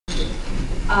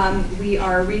We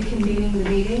are reconvening the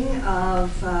meeting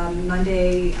of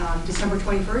Monday, December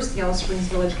 21st, the Yellow Springs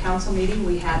Village Council meeting.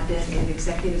 We had been in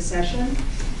executive session.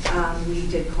 We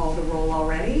did call the roll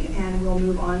already, and we'll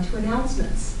move on to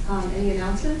announcements. Any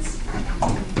announcements?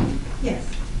 Yes.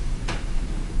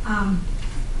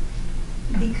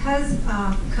 Because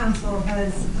council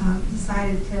has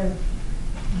decided to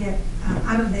get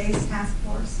out of the ACE task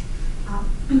force,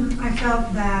 I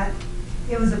felt that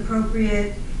it was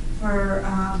appropriate for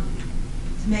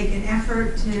to make an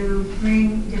effort to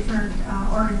bring different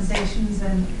organizations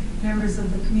and members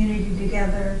of the community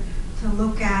together to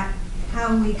look at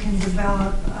how we can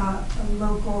develop a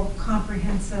local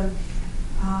comprehensive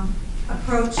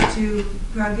approach to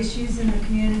drug issues in the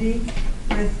community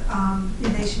with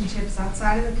relationships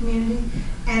outside of the community.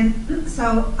 And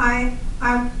so I'm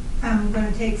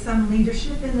going to take some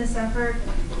leadership in this effort,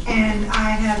 and I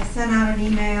have sent out an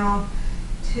email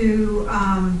to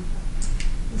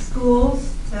the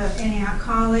schools, to Antioch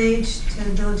College, to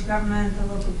the village government, the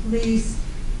local police,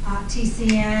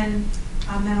 TCN,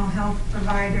 mental health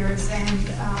providers, and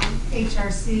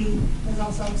HRC has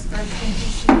also expressed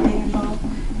interest in being involved.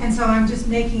 And so I'm just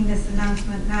making this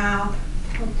announcement now.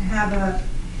 Hope to have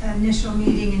an initial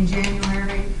meeting in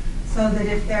January so that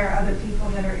if there are other people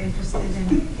that are interested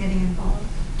in getting involved,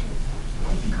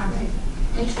 they can contact me.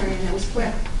 Thanks, Marianne. That was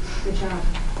quick. Good job.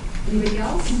 Anybody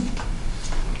else?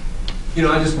 You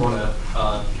know, I just want to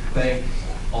thank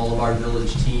all of our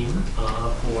village team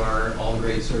for all the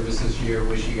great service this year.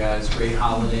 Wish you guys great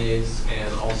holidays, and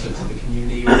also to the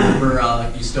community. Remember,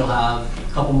 you still have a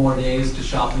couple more days to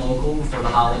shop local before the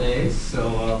holidays,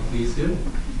 so please do.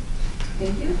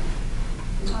 Thank you.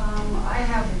 I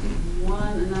have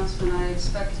one announcement. I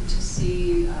expected to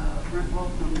see Brent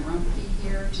Welcome Rumpke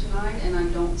here tonight, and I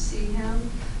don't see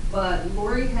him. But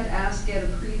Lori had asked at a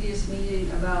previous meeting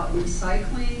about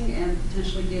recycling and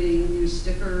potentially getting new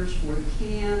stickers for the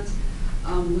cans.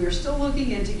 We're still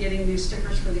looking into getting new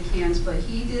stickers for the cans, but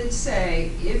he did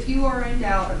say if you are in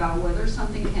doubt about whether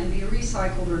something can be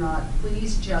recycled or not,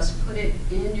 please just put it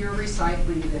in your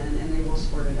recycling bin and they will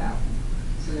sort it out.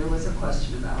 So there was a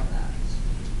question about that.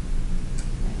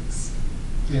 Thanks.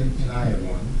 And I have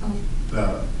one.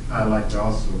 Oh. I'd like to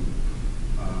also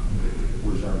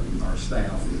wish our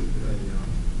staff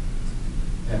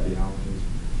happy holidays,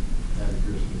 happy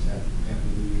Christmas, happy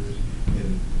New Year's,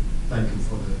 and thank them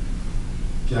for the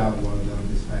job well done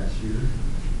this past year. And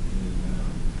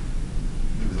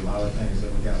there was a lot of things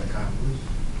that we got accomplished.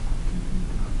 And,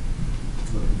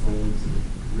 looking forward to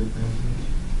great things next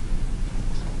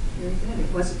year. Very good.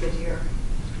 It was a good year.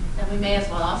 And we may as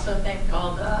well also thank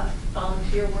all the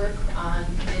volunteer work on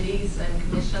committees and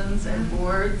commissions and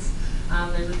boards.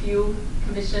 There's a few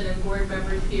commission and board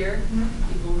members here.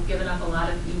 People have given up a lot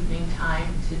of evening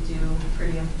time to do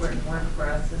pretty important work for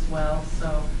us as well. So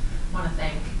I want to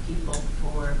thank people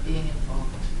for being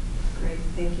involved. Great,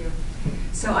 thank you.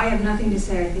 So I have nothing to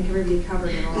say. I think everybody covered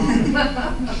it all.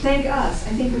 Thank us. I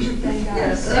think we should thank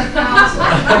us. Yes.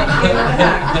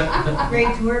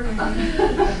 Great to work with you.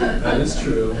 That is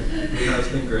true. It has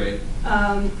been great.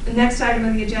 The next item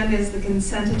on the agenda is the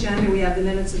consent agenda. We have the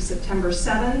minutes of September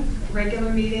 7th,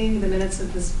 regular meeting, the minutes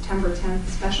of the September 10th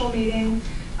special meeting,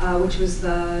 which was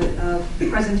the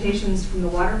presentations from the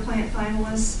water plant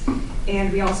finalists,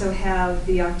 and we also have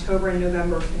the October and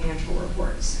November financial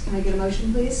reports. Can I get a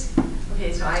motion, please?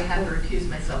 Okay, so I have to recuse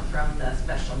myself from the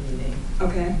special meeting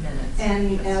minutes.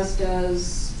 And as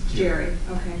does Jerry.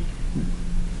 Okay.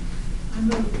 I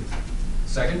move.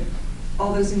 Second?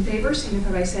 All those in favor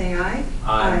signify by saying aye.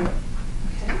 Aye.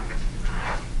 Okay.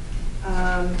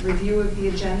 Review of the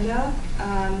agenda.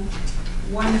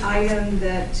 One item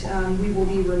that we will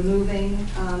be removing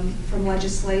from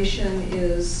legislation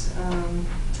is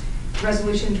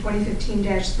Resolution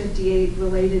 2015-58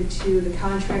 related to the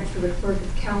contract for the clerk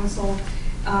of council.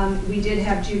 We did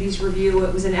have Judy's review.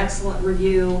 It was an excellent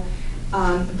review,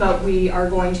 but we are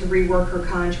going to rework her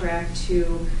contract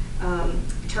to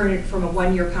turn it from a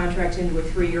one-year contract into a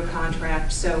 3-year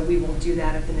contract, so we will do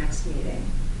that at the next meeting.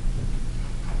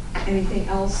 Anything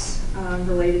else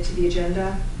related to the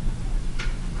agenda?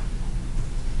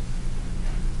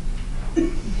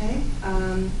 Okay.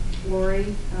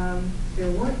 Lori,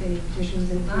 there weren't any petitions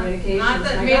in communications. Not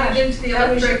that made it into the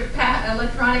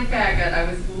electronic packet. I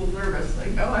was a little nervous,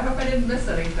 like, oh, I hope I didn't miss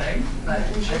anything, but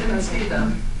I didn't see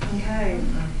them. Okay.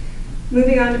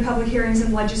 Moving on to public hearings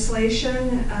and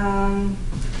legislation.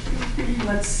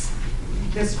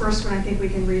 This first one I think we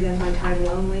can read in by title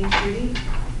only. Judy?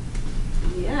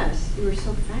 Yes, you were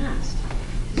so fast.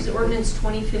 This is ordinance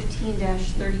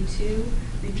 2015-32,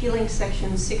 repealing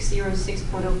section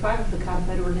 606.05 of the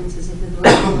codified ordinances of the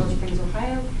Village of Yellow Springs,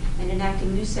 Ohio,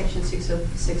 enacting new section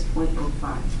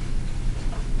 606.05.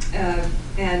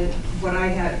 And what I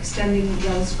had, extending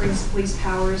Yellow Springs police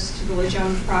powers to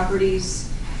village-owned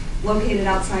properties located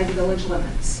outside the village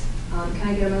limits. Can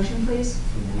I get a motion, please?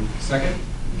 Second?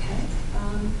 Okay.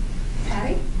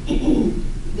 Patty?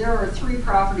 There are 3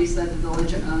 properties that the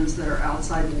village owns that are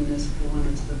outside the municipal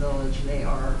limits of the village. They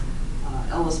are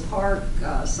Ellis Park,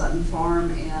 Sutton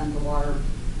Farm, and the water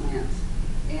plant.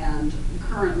 And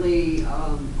currently,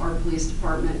 our police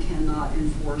department cannot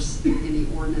enforce any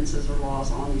ordinances or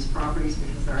laws on these properties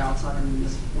because they're outside our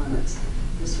municipal limits.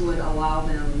 This would allow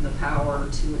them the power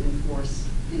to enforce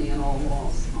any and all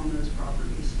laws on those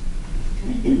properties.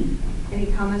 Okay. Any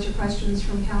comments or questions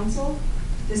from council?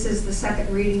 This is the second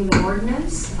reading of the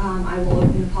ordinance. I will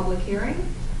open the public hearing.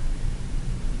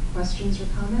 Questions or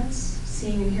comments?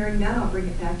 Seeing and hearing none, I'll bring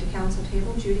it back to council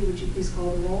table. Judy, would you please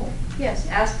call the roll? Yes,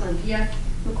 Asplund. Yes.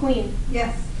 McQueen.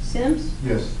 Yes. Sims.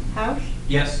 Yes. Pausch.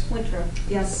 Yes. Winthrop.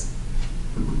 Yes.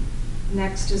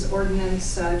 Next is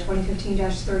ordinance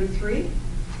 2015-33.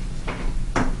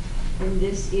 And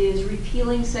this is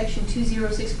repealing section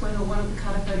 206.01 of the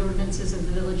codified ordinances of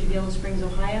the Village of Yellow Springs,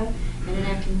 Ohio, and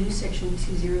enacting new section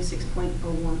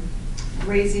 206.01.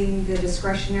 Raising the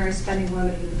discretionary spending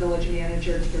limit of the village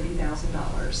manager to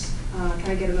 $30,000. Can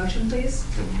I get a motion, please?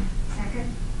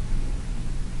 Second.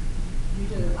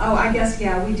 Oh, I guess,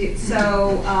 yeah, we do.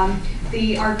 So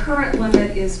our current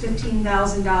limit is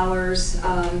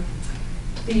 $15,000.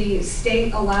 The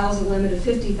state allows a limit of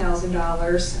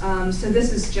 $50,000. So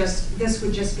this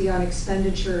would just be on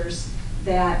expenditures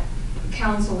that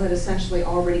council had essentially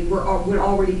already, would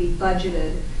already be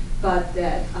budgeted, but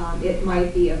that it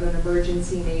might be of an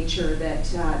emergency nature that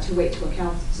to wait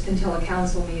until a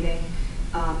council meeting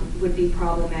would be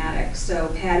problematic. So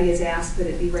Patty has asked that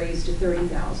it be raised to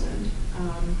 $30,000.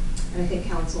 And I think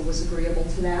council was agreeable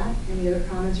to that. Any other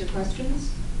comments or questions?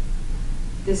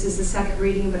 This is the second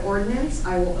reading of an ordinance.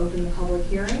 I will open the public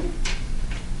hearing.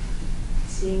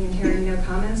 Seeing and hearing no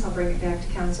comments, I'll bring it back to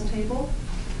council table.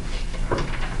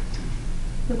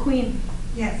 McQueen.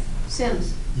 Yes.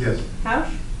 Sims. Yes.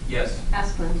 Pausch. Yes.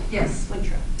 Asplund. Yes.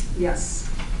 Winthrop. Yes.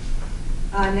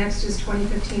 Next is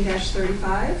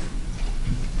 2015-35.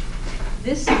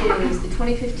 This is the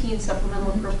 2015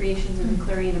 supplemental appropriations and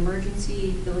declaring an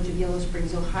emergency, Village of Yellow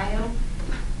Springs, Ohio.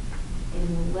 And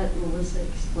we'll let Melissa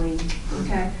explain.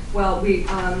 Okay. Well, can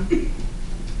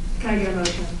I get a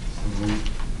motion?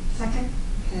 Second.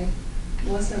 Okay.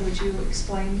 Melissa, would you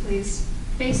explain, please?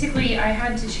 Basically, I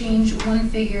had to change one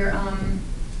figure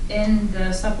in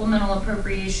the supplemental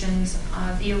appropriations.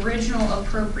 The original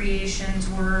appropriations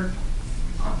were,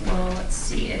 well, let's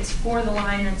see, it's for the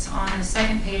line that's on the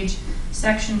second page,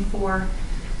 section 4,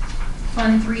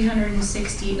 Fund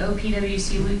 360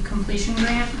 OPWC loop completion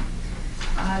grant.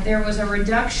 There was a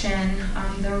reduction.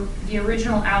 The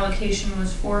original allocation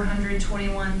was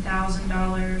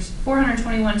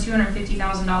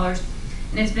 $421,250,000,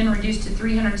 and it's been reduced to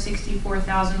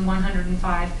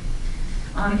 $364,105.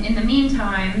 In the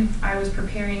meantime, I was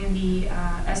preparing the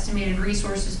estimated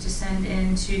resources to send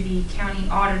in to the county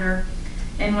auditor,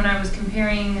 and when I was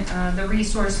comparing the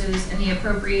resources and the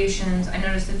appropriations, I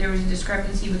noticed that there was a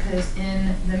discrepancy because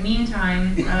in the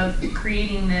meantime of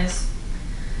creating this,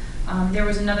 there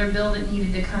was another bill that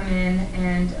needed to come in,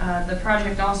 and the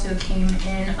project also came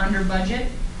in under budget.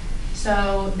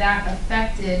 So that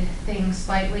affected things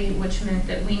slightly, which meant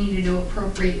that we needed to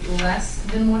appropriate less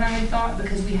than what I had thought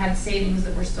because we had savings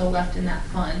that were still left in that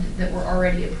fund that were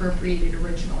already appropriated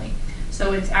originally.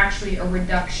 So it's actually a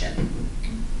reduction.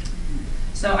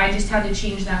 So I just had to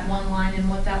change that one line, and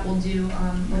what that will do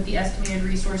with the estimated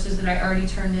resources that I already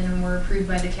turned in and were approved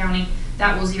by the county,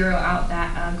 that will zero out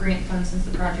that grant fund since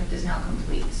the project is now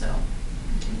complete. So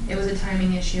it was a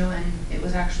timing issue, and it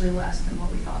was actually less than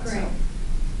what we thought. Great. So.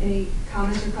 Any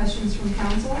comments or questions from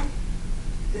council?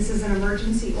 This is an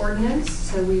emergency ordinance,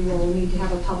 so we will need to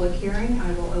have a public hearing.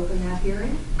 I will open that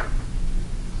hearing.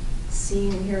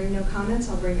 Seeing and hearing no comments,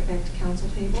 I'll bring it back to council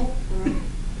table for a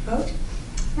vote.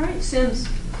 All right, Sims.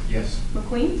 Yes.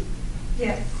 McQueen.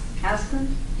 Yes.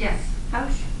 Asplund. Yes.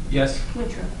 Pausch. Yes.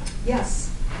 Winthrop. Yes.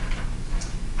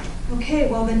 Okay,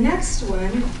 well, the next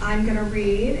one I'm going to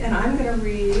read, and I'm going to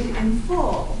read in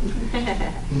full.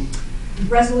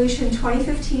 Resolution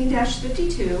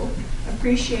 2015-52,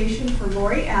 appreciation for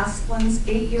Lori Asplund's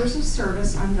 8 years of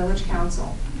service on Village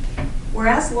Council.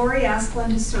 Whereas Lori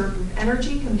Asplund has served with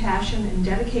energy, compassion, and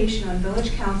dedication on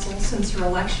Village Council since her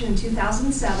election in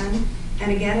 2007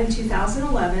 and again in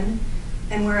 2011,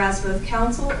 and whereas both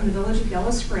Council and the Village of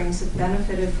Yellow Springs have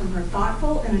benefited from her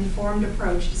thoughtful and informed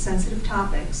approach to sensitive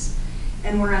topics,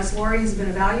 And whereas Lori has been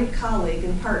a valued colleague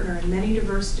and partner in many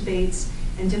diverse debates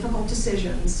and difficult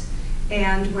decisions,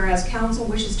 and whereas council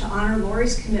wishes to honor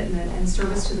Lori's commitment and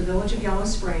service to the Village of Yellow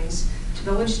Springs, to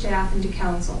village staff, and to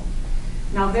council.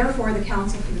 Now therefore, the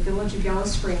council for the Village of Yellow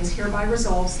Springs hereby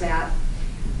resolves that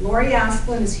Lori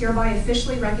Asplund is hereby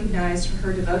officially recognized for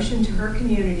her devotion to her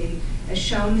community as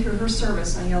shown through her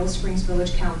service on Yellow Springs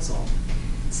Village Council.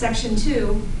 Section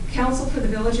 2, Council for the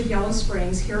Village of Yellow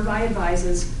Springs hereby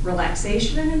advises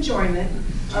relaxation and enjoyment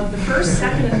of the first,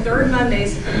 second, and third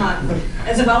Mondays of the month,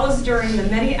 as well as during the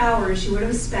many hours you would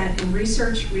have spent in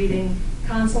research, reading,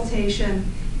 consultation,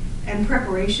 and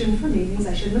preparation for meetings.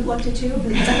 I shouldn't have looked at you.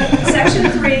 Section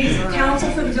 3,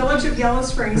 Council for the Village of Yellow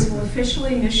Springs will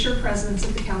officially miss your presence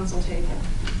at the council table.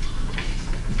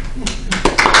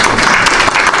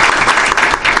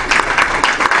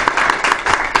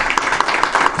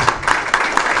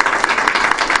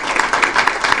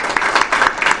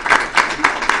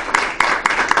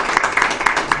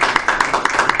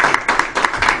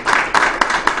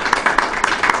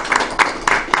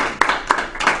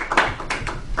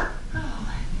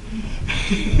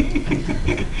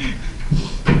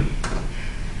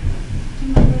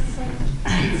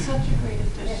 Such a great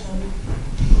addition.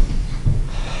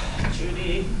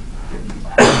 Judy.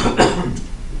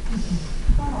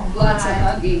 Lots of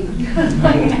hugging.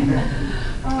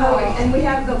 Oh, and we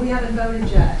haven't voted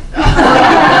yet.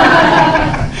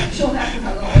 She'll have to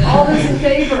hug All those in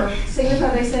favor, signify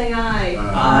by saying aye.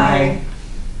 Aye.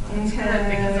 It's good,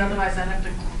 because otherwise I'd have to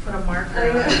put a marker I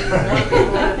on know. it.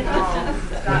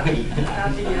 It's got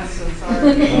the yeses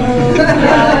already.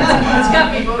 Yeah. It's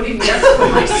got me voting yes for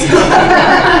myself.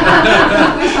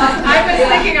 I've been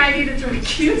thinking I needed to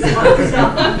recuse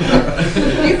myself.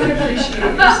 You can appreciate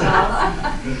yourself.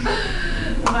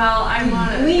 Well, I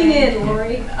want to Lean in,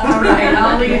 Lori. All right,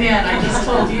 I'll lean in. I just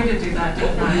told you to do that,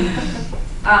 didn't I?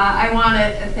 I want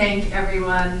to thank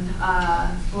everyone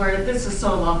for, this is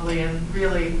so lovely and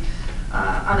really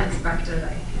unexpected.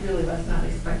 I really was not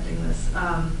expecting this.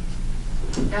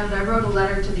 And I wrote a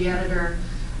letter to the editor,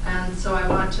 and so I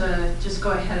want to just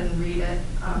go ahead and read it.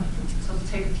 So it'll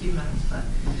take a few minutes, but.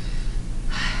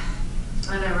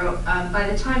 And I wrote, by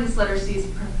the time this letter sees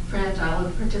print, I'll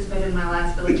have participated in my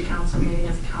last village council meeting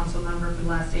as a council member for the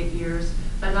last 8 years,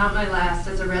 but not my last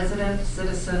as a resident,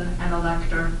 citizen, and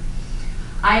elector.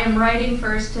 I am writing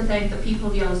first to thank the people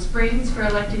of Yellow Springs for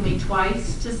electing me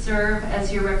twice to serve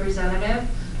as your representative.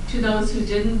 To those who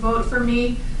didn't vote for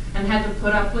me and had to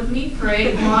put up with me for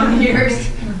 8 long years,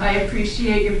 I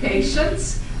appreciate your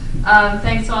patience.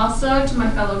 Thanks also to my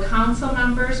fellow council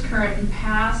members, current and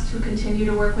past, who continue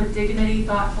to work with dignity,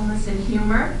 thoughtfulness, and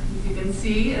humor, as you can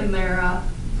see in their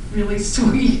really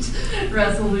sweet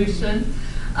resolution.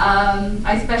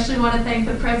 I especially want to thank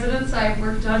the presidents I've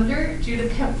worked under,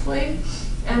 Judith Hempfling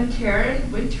and Karen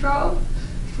Wintrow,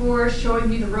 for showing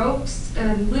me the ropes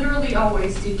and literally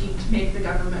always seeking to make the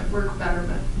government work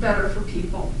better for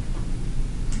people.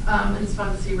 And it's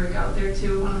fun to see Rick out there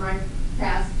too, one of my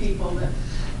past people.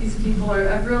 These people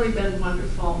have really been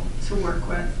wonderful to work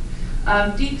with.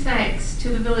 Deep thanks to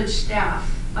the village staff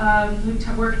who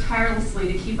worked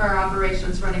tirelessly to keep our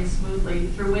operations running smoothly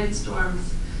through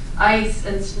windstorms, ice,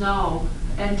 and snow,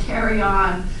 and carry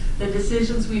out the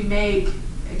decisions we make,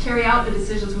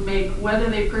 whether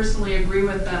they personally agree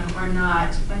with them or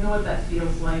not. I know what that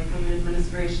feels like when the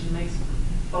administration makes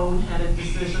boneheaded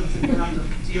decisions and you have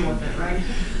to deal with it, right?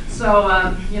 So,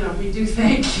 we do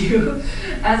thank you.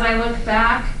 As I look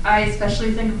back, I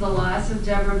especially think of the loss of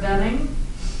Deborah Benning,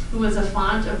 who was a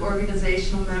font of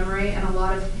organizational memory, and a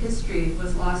lot of history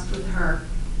was lost with her.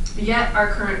 Yet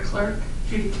our current clerk,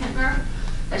 Judy Kintner,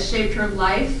 has shaped her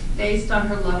life based on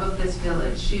her love of this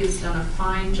village. She has done a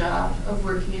fine job of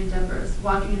walking in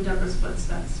Deborah's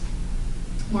footsteps.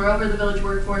 Moreover, the village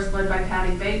workforce led by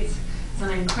Patty Bates is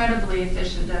an incredibly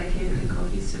efficient, dedicated, and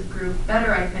cohesive group,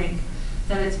 better, I think,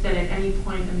 than it's been at any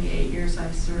point in the 8 years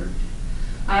I've served.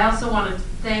 I also want to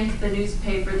thank the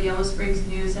newspaper, the Yellow Springs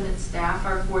News, and its staff,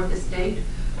 our fourth estate,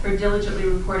 for diligently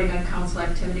reporting on council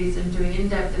activities and doing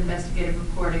in-depth investigative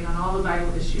reporting on all the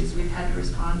vital issues we've had to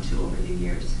respond to over the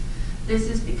years. This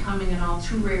is becoming an all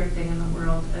too rare thing in the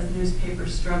world as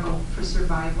newspapers struggle for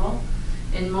survival.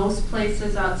 In most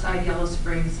places outside Yellow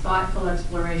Springs, thoughtful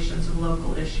explorations of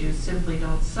local issues simply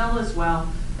don't sell as well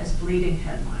as bleeding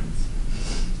headlines.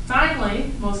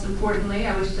 Finally, most importantly,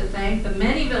 I wish to thank the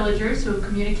many villagers who have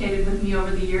communicated with me over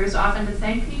the years, often to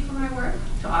thank me for my work,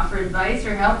 to offer advice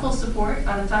or helpful support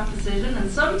on a tough decision,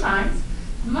 and sometimes,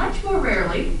 much more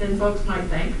rarely than folks might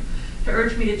think, to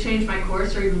urge me to change my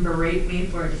course or even berate me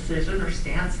for a decision or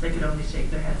stance they could only shake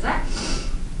their heads at.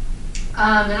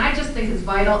 And I just think it's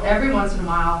vital every once in a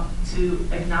while to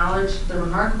acknowledge the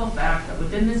remarkable fact that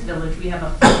within this village, we have a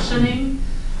functioning,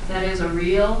 that is a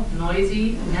real,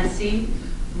 noisy, messy,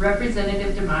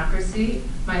 representative democracy.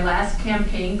 My last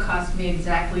campaign cost me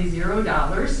exactly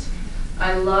 $0.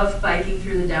 I love biking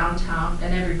through the downtown,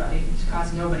 and everybody, it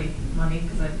cost nobody money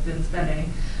because I didn't spend any.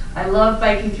 I love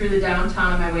biking through the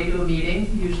downtown on my way to a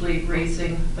meeting, usually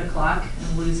racing the clock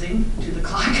and losing to the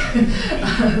clock.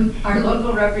 Our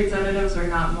local representatives are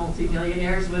not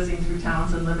multimillionaires whizzing through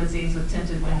towns in limousines with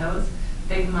tinted windows.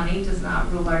 Big money does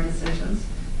not rule our decisions.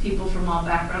 People from all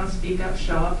backgrounds speak up,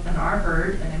 show up, and are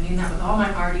heard, and I mean that with all my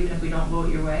heart, even if we don't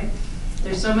vote your way.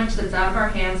 There's so much that's out of our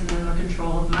hands and in the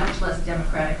control of much less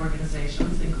democratic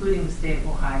organizations, including the state of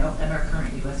Ohio and our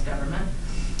current U.S. government.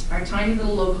 Our tiny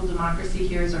little local democracy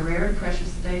here is a rare and precious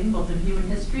thing, both in human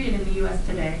history and in the U.S.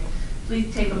 today.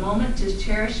 Please take a moment to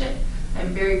cherish it.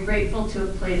 I'm very grateful to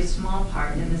have played a small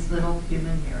part in this little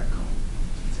human miracle.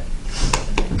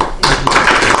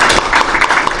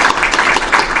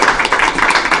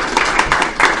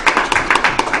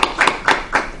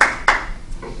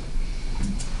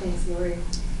 Thanks, Lori.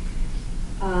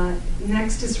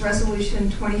 Next is Resolution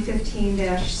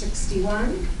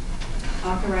 2015-61.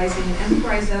 Authorizing an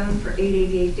enterprise zone for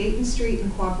 888 Dayton Street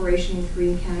in cooperation with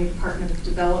Greene County Department of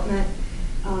Development.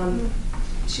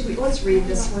 Let's read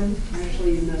this one.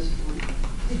 Actually, you missed one.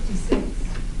 56.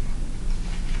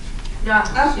 Yeah,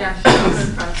 Oh. yeah.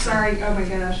 Sorry, oh my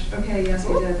gosh. Okay, yes,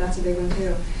 we did. That's a big one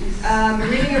too.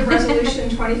 Reading of Resolution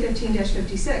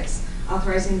 2015-56,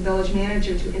 authorizing the village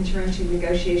manager to enter into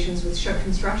negotiations with Shook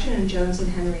Construction and Jones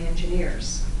and Henry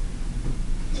Engineers.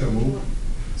 So move.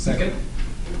 Second?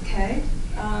 Okay,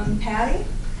 Patty?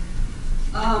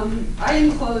 I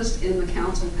enclosed in the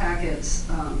council packets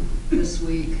this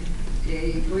week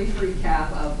a brief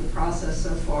recap of the process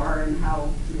so far and how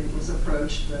it was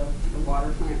approached, the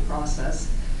water plant process.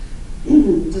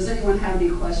 Does anyone have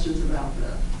any questions about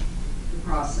the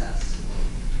process?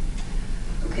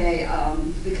 Okay,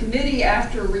 the committee,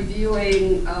 after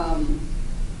reviewing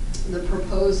the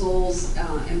proposals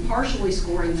and partially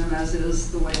scoring them, as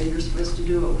is the way that you're supposed to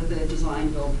do it with a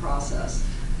design-build process.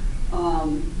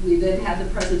 We then had the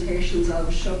presentations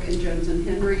of Shook and Jones and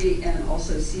Henry and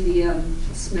also CDM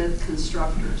Smith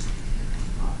Constructors.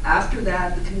 After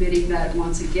that, the committee met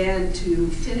once again to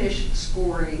finish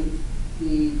scoring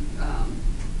the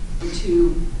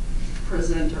two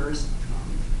presenters.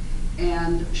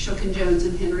 And Shook and Jones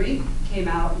and Henry came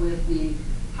out with the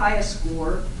highest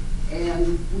score,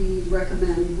 and the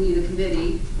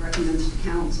committee recommends to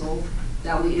council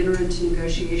that we enter into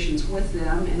negotiations with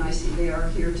them, and I see they are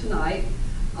here tonight,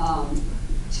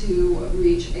 to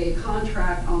reach a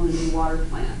contract on the new water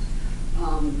plant.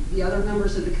 The other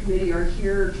members of the committee are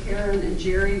here. Karen and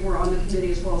Jerry were on the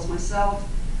committee as well as myself.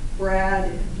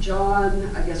 Brad, John,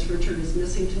 I guess Richard is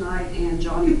missing tonight, and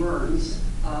Johnny Burns.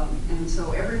 And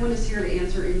so everyone is here to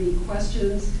answer any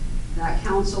questions that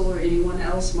council or anyone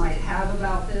else might have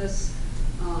about this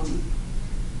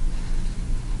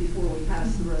before we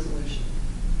pass the resolution.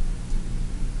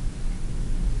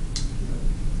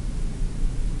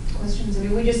 Questions? I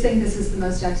mean, we just think this is the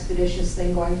most expeditious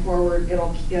thing going forward. It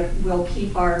will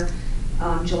keep our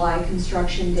July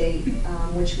construction date,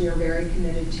 which we are very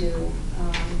committed to.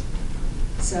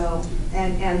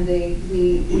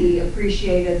 We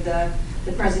appreciated the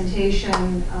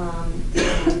presentation.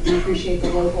 We appreciate the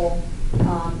local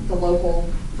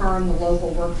firm, the local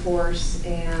workforce,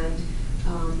 and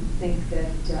think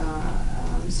that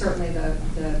certainly the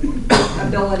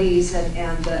abilities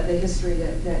and the history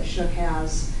that Shook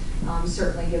has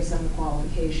certainly gives them the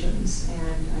qualifications.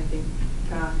 And I think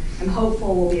I'm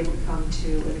hopeful we'll be able to come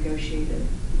to a negotiated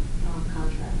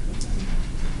contract with them.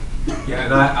 Yeah,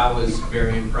 and I was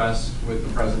very impressed with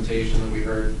the presentation that we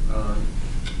heard a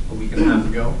week and a half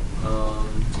ago.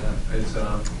 It's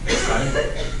exciting.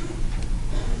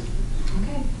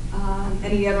 Okay.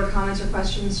 Any other comments or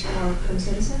questions from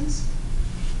citizens?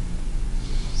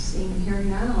 Seeing and hearing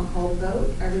none, I'll call the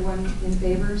vote. Everyone in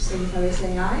favor, signify by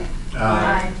saying aye.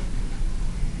 Aye.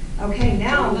 Okay,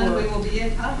 now Then we will be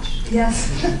in touch. Yes.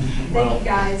 Thank you,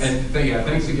 guys. And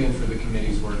thanks again for the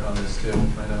committee's work on this too.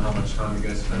 I know how much time you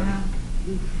guys spent. Yeah.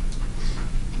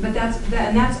 But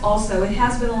that's also, it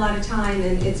has been a lot of time,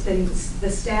 and it's been, the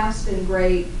staff's been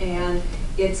great, and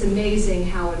it's amazing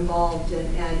how involved,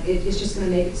 and it's just going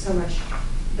to make it so much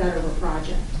better of a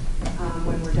project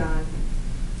when we're done.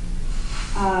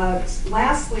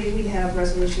 Lastly, we have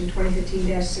Resolution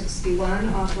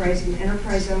 2015-61, authorizing an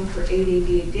enterprise zone for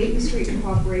 888 Dayton Street in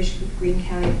cooperation with Greene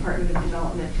County Department of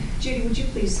Development. Judy, would you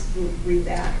please read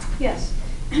that? Yes.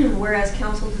 Whereas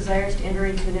council desires to enter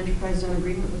into an enterprise zone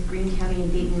agreement with Greene County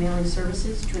and Dayton Mailing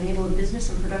Services to enable a business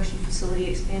and production facility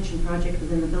expansion project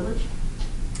within the village.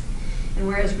 And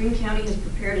whereas Greene County has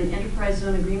prepared an enterprise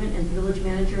zone agreement and the village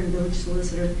manager and village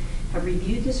solicitor have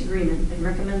reviewed this agreement and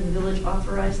recommend the village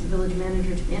authorize the village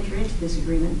manager to enter into this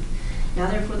agreement. Now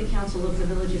therefore the council of the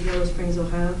Village of Yellow Springs,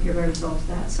 Ohio hereby resolves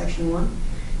that, Section 1,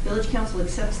 Village Council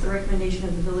accepts the recommendation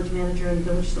of the village manager and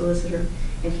village solicitor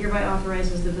and hereby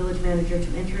authorizes the village manager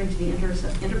to enter into the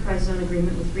enterprise zone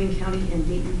agreement with Greene County and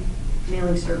Dayton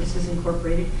Mailing Services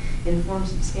Incorporated in form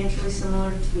substantially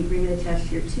similar to the agreement attached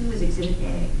here 2 as Exhibit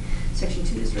A. Section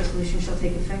 2, this resolution shall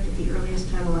take effect at the earliest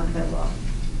time allowed by law.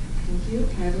 Thank you.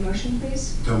 Can I have a motion,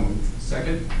 please? So moved.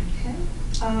 Second? Okay.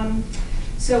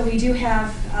 So we do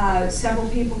have several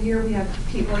people here. We have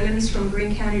Pete Williams from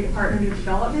Greene County Department of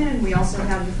Development, and we also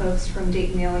have the folks from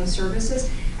Dayton Mailing Services.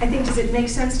 I think, does it make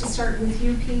sense to start with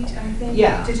you, Pete, I think?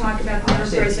 Yeah. To talk about the I'll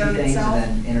say a enterprise few zone things itself?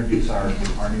 and then introduce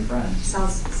our new friends.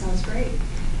 Sounds great.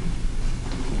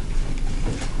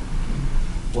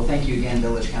 Well, thank you again,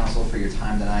 Village Council, for your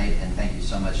time tonight, and thank you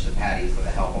so much to Patty for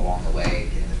the help along the way,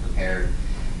 getting this prepared.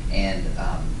 And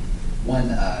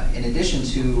in addition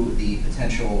to the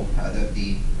potential,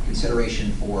 the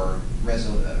consideration for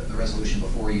the resolution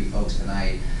before you folks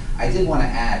tonight, I did want to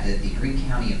add that the Greene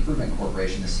County Improvement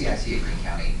Corporation, the CIC of Greene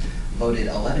County, voted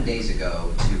 11 days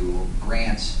ago to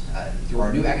grant, through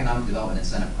our new Economic Development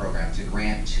Incentive Program, to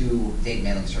grant to Dayton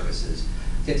Mailing Services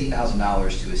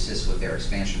 $50,000 to assist with their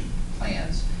expansion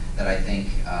plans that I think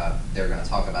they're going to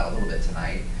talk about a little bit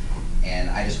tonight. And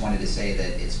I just wanted to say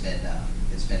that it's been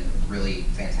really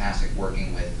fantastic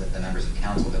working with the members of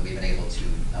council that we've been able to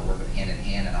work with hand in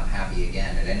hand, and I'm happy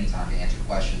again at any time to answer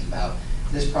questions about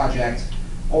this project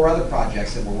or other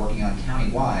projects that we're working on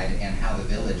countywide and how the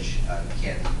village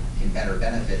can better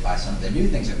benefit by some of the new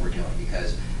things that we're doing.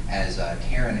 Because as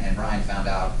Karen and Brian found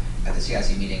out at the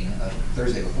CIC meeting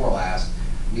Thursday before last,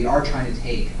 we are trying to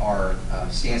take our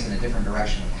stance in a different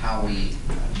direction with how we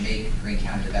make Greene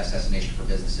County the best destination for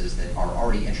businesses that are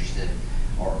already interested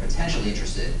or potentially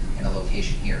interested in a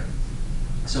location here.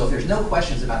 So if there's no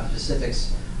questions about the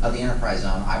specifics of the enterprise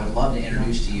zone, I would love to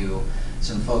introduce to you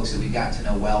some folks that we've gotten to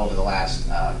know well over the last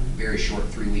very short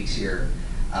 3 weeks here.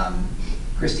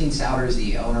 Christine Souter is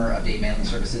the owner of Dayton Mailing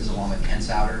Services, along with Ken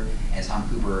Souter, and Tom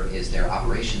Cooper is their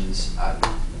operations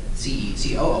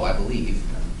COO, I believe.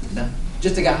 No,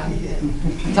 just a guy.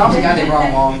 Tom's a guy named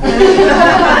Ron Long.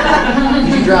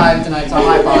 Did you drive tonight, Tom?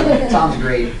 I thought Tom's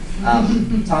great.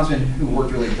 Tom's who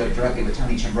worked really directly with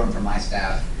Tony Chimbrone from my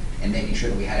staff and making sure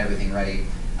that we had everything ready.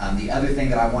 The other thing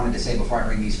that I wanted to say before I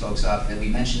bring these folks up that we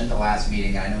mentioned at the last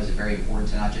meeting, and I know is very important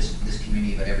to not just this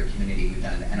community, but every community we've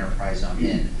done an enterprise zone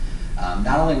in.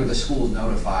 Not only were the schools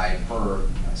notified per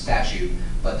statute,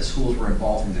 but the schools were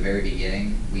involved from the very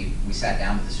beginning. We sat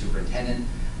down with the superintendent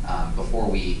before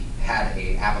we had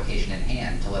an application in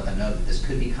hand to let them know that this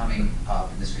could be coming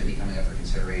up, and this could be coming up for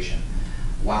consideration.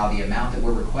 While the amount that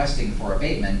we're requesting for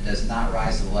abatement does not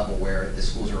rise to the level where the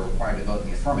schools are required to vote in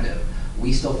the affirmative,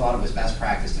 we still thought it was best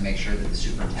practice to make sure that the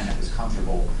superintendent was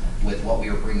comfortable with what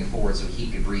we were bringing forward so he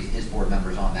could brief his board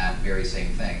members on that very same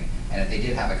thing. And if they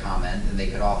did have a comment, then they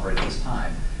could offer it at this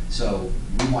time. So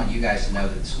we want you guys to know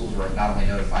that the schools were not only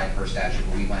notified per statute,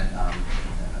 but we went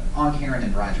on Karen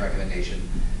and Brian's recommendation.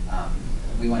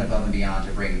 We went above and beyond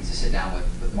to sit down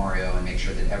with Mario and make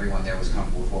sure that everyone there was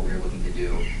comfortable with what we were looking to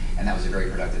do. And that was a very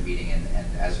productive meeting. And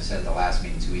as I said at the last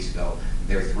meeting 2 weeks ago,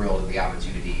 they're thrilled at the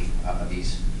opportunity of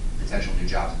these potential new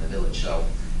jobs in the village. So,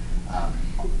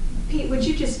 Pete, would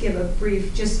you just give a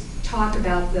brief, just talk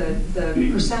about the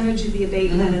percentage of the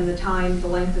abatement and the time, the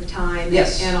length of time?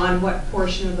 Yes. And on what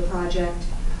portion of the project?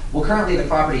 Well, currently the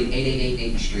property at 888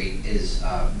 Dayton Street is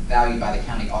valued by the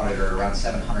county auditor around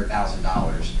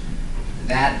 $700,000.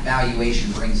 That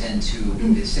valuation brings into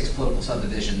the 6 political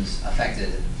subdivisions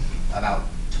affected about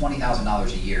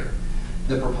 $20,000 a year.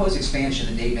 The proposed expansion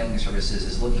that Dayton Mailing Services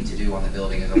is looking to do on the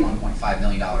building is a $1.5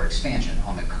 million expansion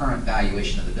on the current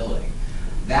valuation of the building.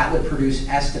 That would produce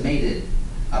estimated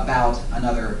about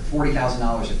another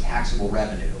 $40,000 of taxable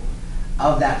revenue.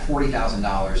 Of that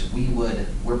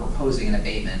 $40,000, we're proposing an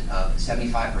abatement of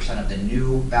 75% of the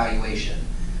new valuation.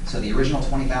 So the original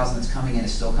 $20,000 that's coming in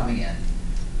is still coming in.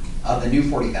 Of the new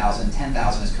 $40,000,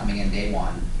 $10,000 is coming in day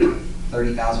one.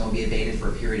 $30,000 will be abated for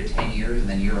a period of 10 years, and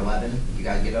then year 11, you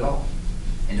guys get it all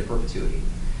into perpetuity.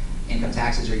 Income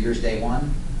taxes are yours day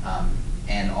one,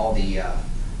 and all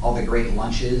the great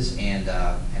lunches and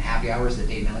and happy hours that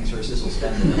Dayton Mailing Services will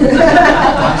spend in the village.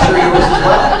 I'm sure yours as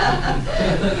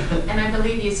well. And I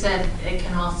believe you said it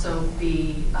can also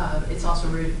be, it's also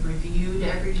reviewed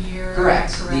every year?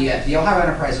 Correct. The Ohio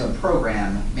Enterprise Zone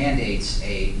program mandates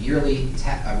a yearly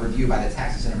review by the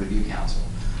Tax Incentive Review Council,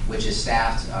 which is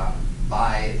staffed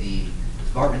by the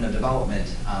Department of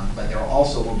Development, but there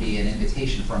also will be an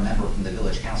invitation for a member from the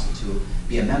Village Council to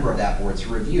be a member of that board to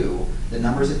review the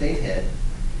numbers that they've hit,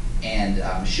 and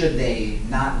should they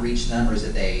not reach the numbers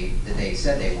that they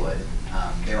said they would,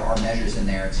 there are measures in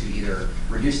there to either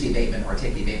reduce the abatement or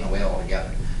take the abatement away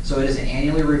altogether. So it is an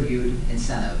annually reviewed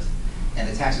incentive, and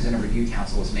the Tax Incentive Review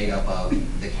Council is made up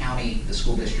of the county, the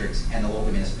school districts, and the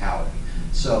local municipality.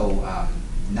 So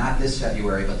not this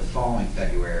February, but the following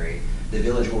February, the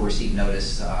village will receive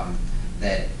notice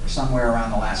that somewhere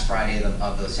around the last Friday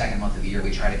of the second month of the year,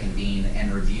 we try to convene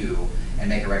and review and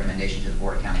make a recommendation to the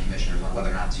Board of County Commissioners on whether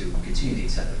or not to continue the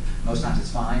incentive. Most times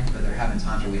it's fine, but there have been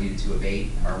times where we needed to abate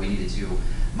or we needed to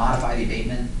modify the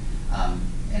abatement.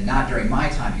 And not during my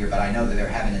time here, but I know that there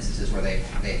have been instances where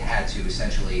they've had to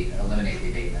essentially eliminate the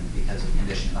abatement because of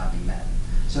conditions not being met.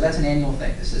 So that's an annual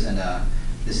thing. This isn't a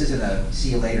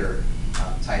see you later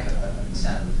type of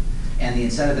incentive. And the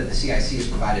incentive that the CIC has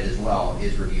provided as well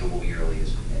is reviewable yearly.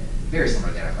 It's very similar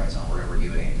to the Enterprise Zone. We're going to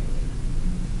review it annually.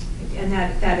 And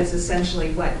that is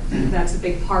essentially what, that's a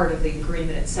big part of the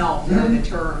agreement itself, the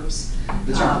terms.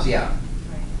 The terms, yeah.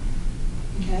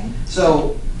 Okay.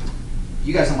 So,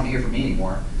 you guys don't want to hear from me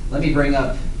anymore. Let me bring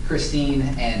up Christine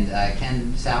and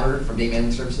Ken Souter from Dayton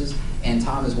Mailing Services, and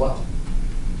Tom as well.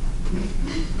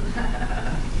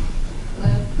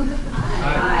 Hello.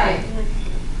 Hi.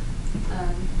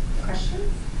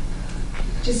 Questions?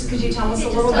 Just could you tell us a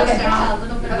Just little bit tell us about a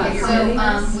little bit about about your so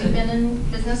business? we've been in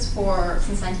business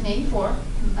since 1984.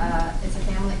 It's a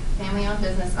family-owned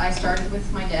business. I started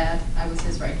with my dad. I was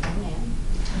his right-hand man.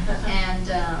 And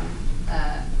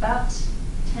about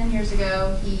 10 years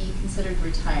ago, he considered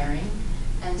retiring.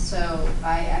 And so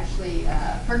I actually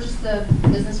purchased the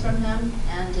business from him.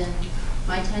 And in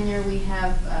my tenure, we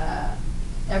have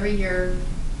every year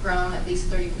grown at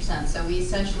least 30%. So we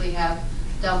essentially have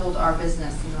doubled our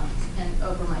business in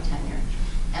over my tenure.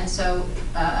 And so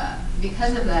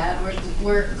because of that,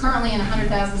 we're currently in a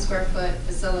 100,000 square foot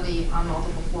facility on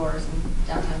multiple floors in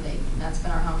downtown Dayton. That's been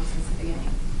our home since the beginning.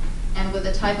 And with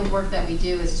the type of work that we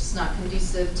do, it's just not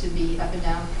conducive to be up and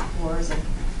down floors. And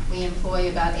we employ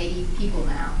about 80 people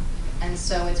now. And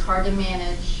so it's hard to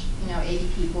manage, 80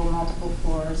 people, multiple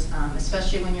floors,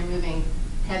 especially when you're moving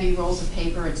heavy rolls of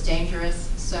paper. It's dangerous.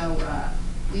 So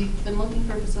we've been looking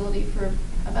for a facility for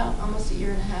about almost a year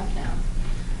and a half now.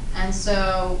 And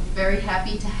so very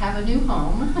happy to have a new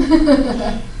home,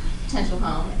 potential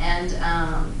home, and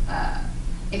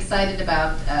excited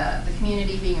about the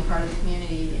community, being a part of the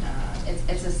community.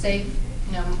 It's a safe,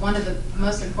 one of the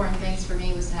most important things for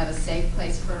me was to have a safe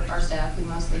place for our staff. We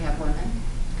mostly have women,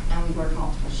 and we work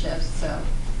multiple shifts, so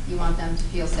you want them to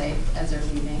feel safe as they're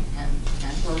leaving. And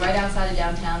we're right outside of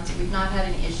downtown, so we've not had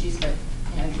any issues, but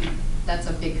that's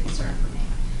a big concern for me.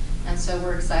 And so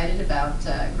we're excited about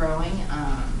growing.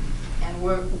 And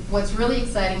what's really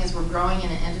exciting is we're growing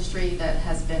in an industry that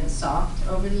has been soft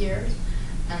over the years.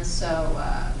 And so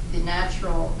the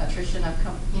natural attrition of,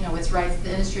 it's right,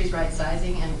 the industry's right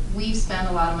sizing, and we've spent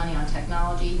a lot of money on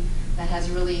technology that has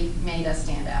really made us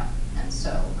stand out. And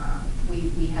so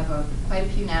we have quite a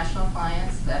few national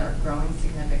clients that are growing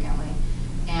significantly,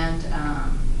 and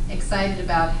excited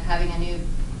about having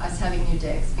us having new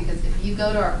digs, because if you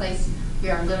go to our place, we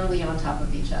are literally on top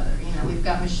of each other. We've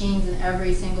got machines in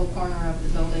every single corner of the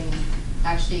building, and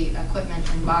actually equipment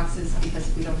in boxes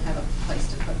because we don't have a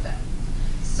place to put them.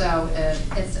 So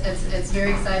it's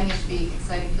very exciting. It should be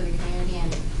exciting for the community,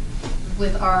 and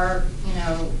with our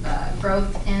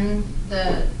growth in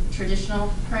the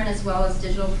traditional print as well as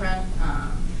digital print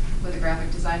with the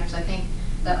graphic designers, I think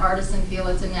that artists feel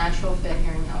it's a natural fit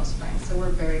here in Yellow Springs. So we're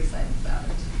very excited about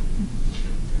it.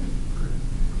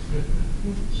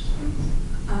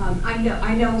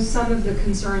 I know some of the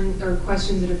concern or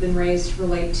questions that have been raised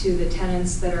relate to the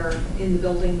tenants that are in the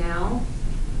building now,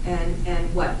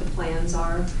 and what the plans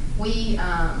are. We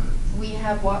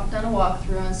have done a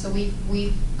walkthrough, and so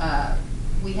we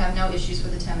have no issues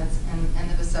with the tenants in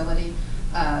the facility.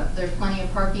 There's plenty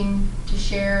of parking to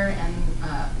share, and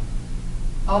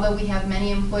although we have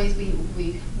many employees,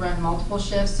 we run multiple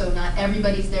shifts, so not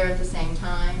everybody's there at the same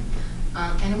time.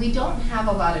 And we don't have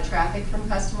a lot of traffic from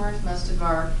customers. Most of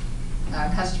our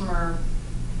customer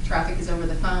traffic is over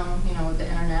the phone, with the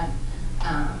internet.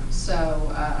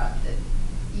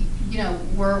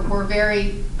 We're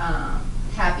very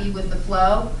happy with the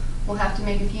flow. We'll have to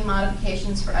make a few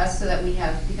modifications for us so that we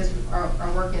have, because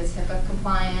our work is HIPAA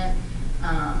compliant,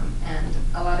 and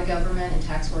a lot of government and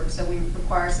tax work, so we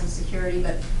require some security,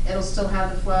 but it'll still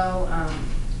have the flow.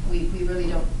 We really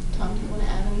don't. Tom, do you want to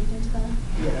add anything to that?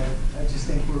 Yeah, I just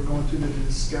think we're going through the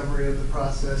discovery of the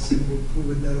process, and we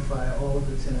would notify all of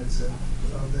the tenants of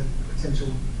the potential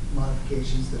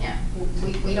modifications. That Yeah,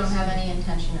 we don't have any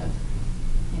intention of,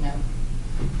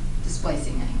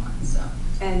 displacing anyone, so.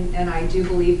 And I do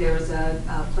believe there's a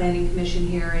planning commission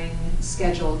hearing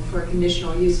scheduled for a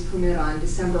conditional use permit on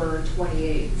December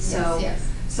 28th. So Yes.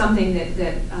 something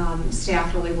that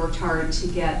staff really worked hard to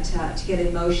get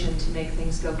in motion to make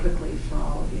things go quickly for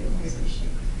all of you. We appreciate it.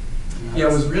 Yeah,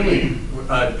 it was really,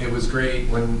 it was great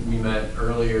when we met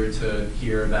earlier to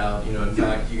hear about, in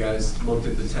fact, you guys looked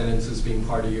at the tenants as being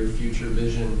part of your future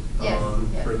vision Yes,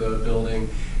 yes. for the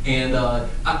building. And I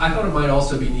thought it might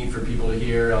also be neat for people to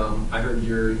hear, I heard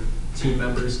your team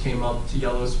members came up to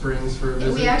Yellow Springs for a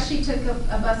visit. We actually took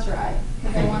a bus ride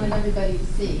because I wanted everybody to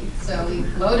see. So we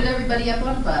loaded everybody up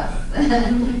on a bus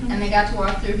and they got to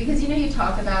walk through because you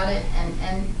talk about it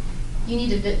and you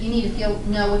need to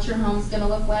know what your home's going to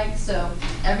look like. So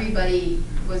everybody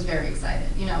was very excited.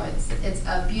 It's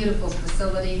a beautiful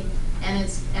facility and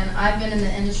I've been in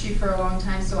the industry for a long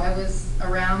time, so I was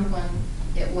around when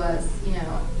it was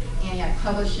Antioch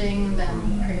Publishing, then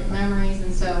Creative Memories,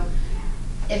 and so.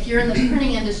 If you're in the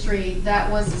printing industry, that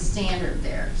was the standard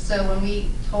there. So when we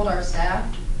told our staff,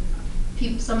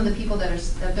 some of the people that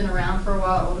have been around for a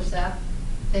while, older staff,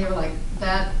 they were like,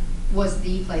 that was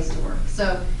the place to work.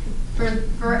 So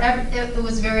it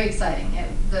was very exciting.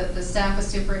 The staff was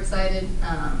super excited.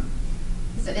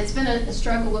 It's been a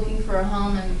struggle looking for a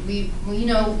home, and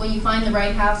when you find the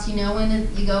right house, when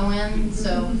you go in.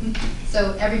 So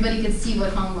everybody could see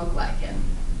what home looked like, and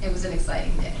it was an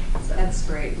exciting day. So. That's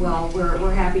great. Well,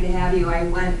 we're happy to have you. I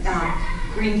went,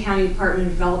 Greene County Department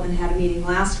of Development had a meeting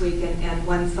last week, and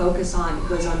one focus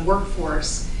was on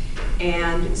workforce.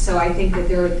 And so I think that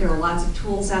there are lots of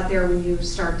tools out there when you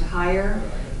start to hire.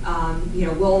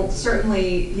 We'll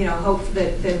certainly, hope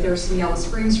that there's some Yellow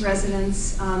Springs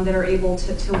residents that are able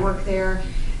to work there.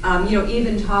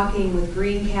 Even talking with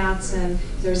Green Cats, and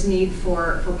there's need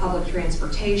for public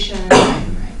transportation.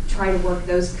 Try to work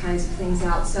those kinds of things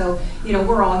out. So,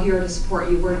 we're all here to support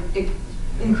you. We're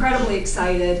incredibly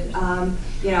excited.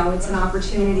 It's an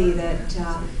opportunity that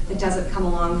doesn't come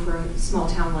along for a small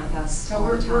town like us. So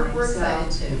we're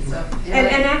excited too. So,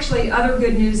 and actually, other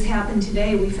good news happened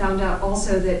today. We found out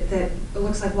also that it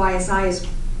looks like YSI is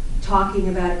talking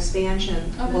about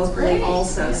expansion locally great.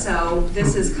 Also. Yeah. So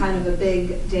this is kind of a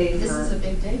big day. This is a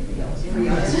big day for Yellow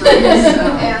Springs.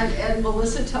 And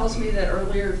Melissa tells me that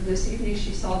earlier this evening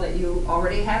she saw that you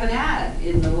already have an ad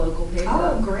in the local paper.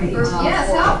 Oh, great! For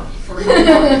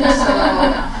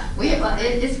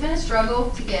it's been a struggle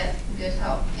to get good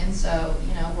help, and so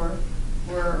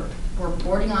we're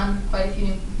boarding on quite a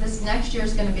few. This next year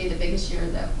is going to be the biggest year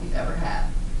that we've ever had.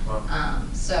 Wow.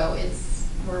 So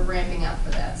we're ramping up for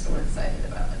that, so we're excited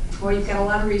about it. Well, you've got a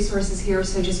lot of resources here,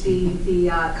 so just be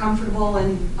comfortable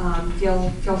and feel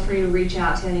free to reach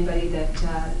out to anybody that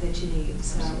you need.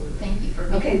 So thank you for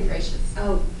being gracious.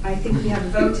 Oh, I think we have a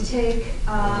vote to take.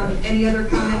 Any other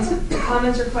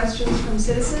comments or questions from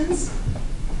citizens?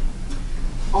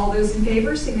 All those in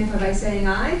favor signify by saying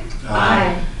aye.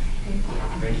 Aye.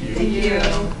 Thank you. Thank you.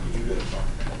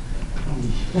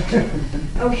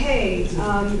 Okay,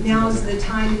 now is the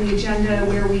time in the agenda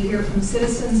where we hear from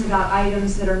citizens about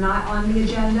items that are not on the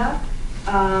agenda.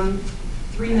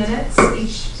 3 minutes.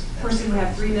 Each person will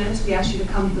have 3 minutes. We ask you to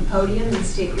come to the podium and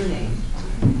state your name.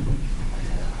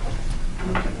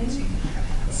 Okay.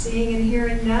 Seeing and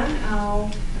hearing none,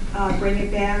 I'll bring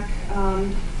it back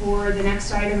for the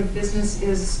next item of business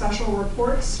is special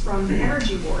reports from the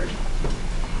Energy Board.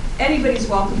 Anybody's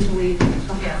welcome to leave.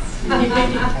 Yes.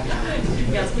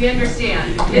 Yes, we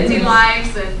understand. Busy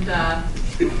lives and the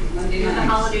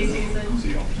holiday season.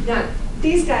 Now,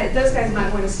 those guys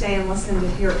might want to stay and listen to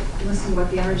what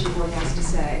the Energy Board has to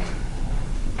say.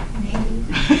 Maybe.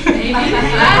 I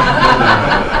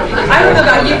don't know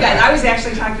about you guys. I was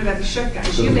actually talking about the Shook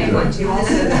guys. You may want to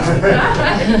also.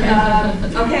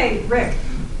 Okay, Rick.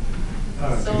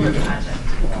 Solar project.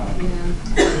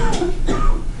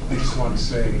 I just want to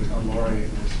say, Lori,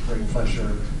 it was a great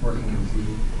pleasure working with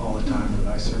you all the time that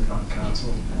I served on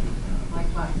council.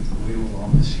 Likewise. We will all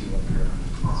miss you up here.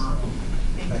 So,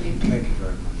 Thank you. Thank you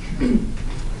very much.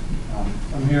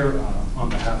 I'm here on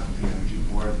behalf of the Energy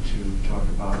Board to talk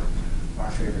about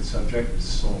our favorite subject,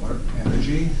 solar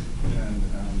energy. And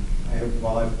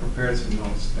while I've prepared some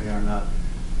notes, they are not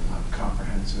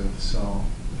comprehensive. So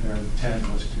their intent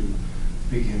was to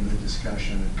begin the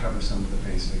discussion and cover some of the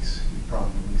basics. You've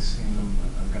probably seen them,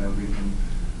 but I'm going to read them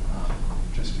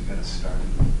just to get us started.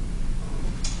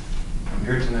 I'm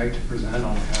here tonight to present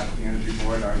on behalf of the Energy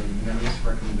Board our unanimous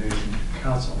recommendation to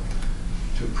Council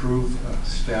to approve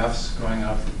staff's going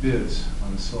out for bids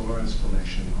on the solar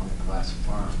installation on the Glass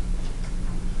Farm.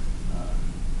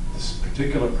 This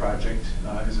particular project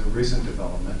is a recent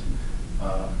development,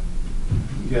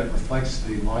 yet reflects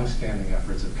the long-standing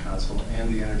efforts of Council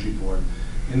and the Energy Board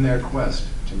in their quest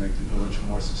to make the village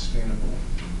more sustainable.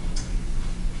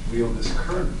 We owe this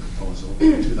current proposal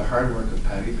to the hard work of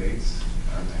Patty Bates,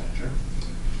 our manager,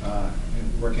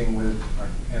 in working with our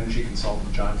energy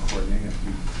consultant, John Courtney,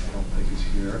 I don't think he's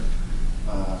here,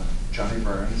 Johnny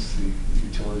Burns, the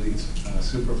utilities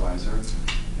supervisor,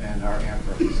 and our AMP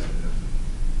representative.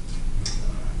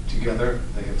 Together,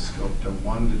 they have scoped a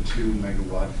 1 to 2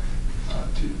 megawatt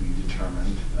to be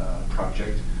determined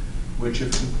project, which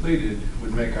if completed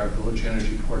would make our village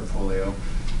energy portfolio,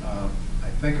 I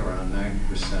think around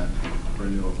 90%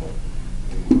 renewable,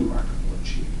 a remarkable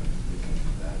achievement if we can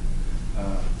do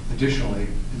that. Additionally,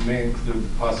 it may include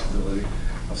the possibility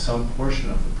of some portion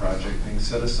of the project being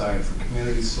set aside for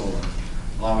community solar,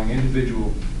 allowing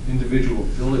individual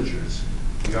villagers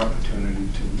the opportunity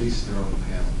to lease their own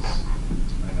panels.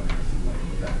 I know you're familiar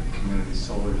with that, the community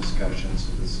solar discussion,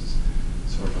 so this is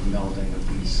sort of a melding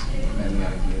of these many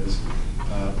ideas.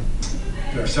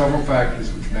 There are several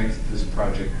factors which make this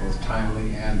project both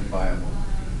timely and viable.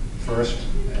 First,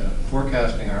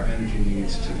 forecasting our energy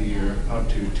needs to the year up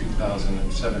to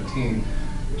 2017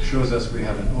 shows us we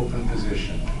have an open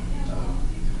position,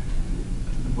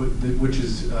 which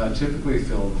is typically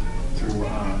filled through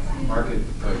market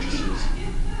purchases.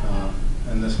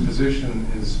 And this position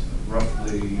is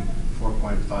roughly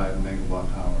 4.5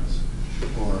 megawatt hours,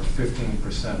 or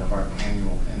 15% of our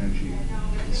annual energy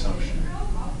consumption.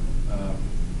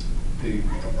 The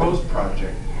proposed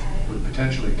project would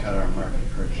potentially cut our market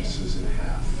purchases in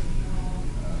half.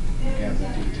 Again,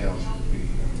 the details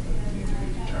need to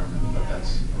be determined, but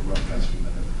that's a rough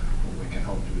estimate of what we can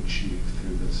hope to achieve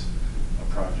through this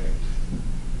project.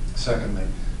 Secondly,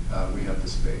 we have the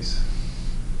space.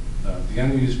 The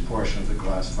unused portion of the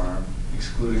Glass Farm,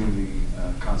 excluding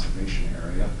the conservation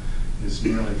area, is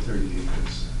nearly 30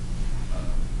 acres.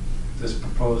 This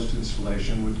proposed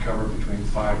installation would cover between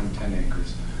 5 and 10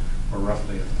 acres, or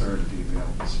roughly a third of the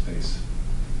available space.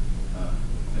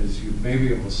 As you may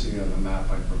be able to see on the map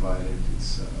I provided,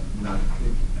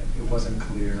 it wasn't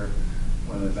clear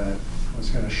whether that was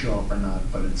going to show up or not,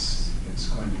 but it's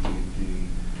going to be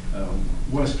the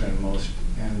westernmost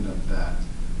end of that,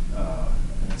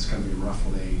 and it's going to be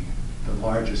roughly the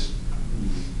largest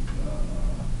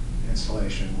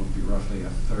installation would be roughly a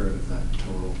third of that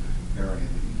total area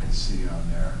that you can see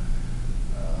on there.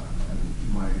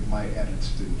 And my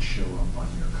edits didn't show up on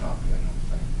your copy, I don't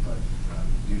think, but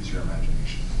use your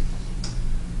imagination.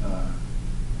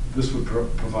 This would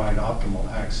provide optimal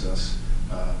access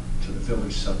to the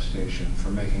village substation for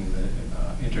making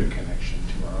the interconnection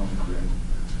to our own grid.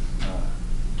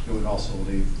 It would also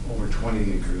leave over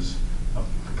 20 acres of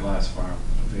the Glass Farm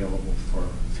available for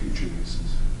future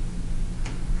uses.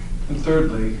 And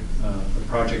thirdly, the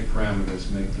project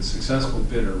parameters make the successful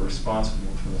bidder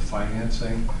responsible for the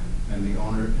financing and the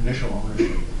initial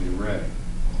ownership of the array.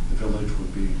 The village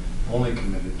would be only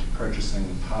committed to purchasing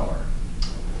the power.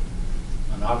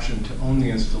 An option to own the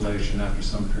installation after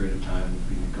some period of time would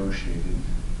be negotiated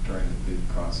during the bid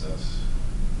process.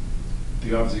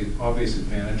 The obvious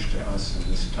advantage to us in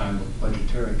this time of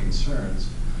budgetary concerns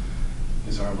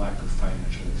is our lack of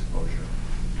financial exposure.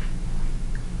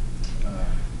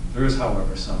 There is,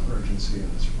 however, some urgency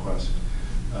in this request,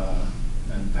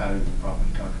 and Patty will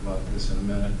probably talk about this in a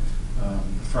minute.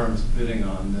 The firms bidding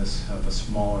on this have a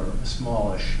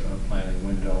smallish planning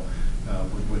window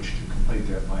with which to complete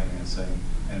their financing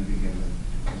and begin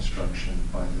the construction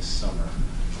by this summer.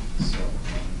 So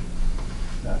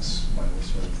that's why we're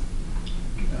sort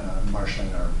of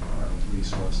marshaling our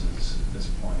resources at this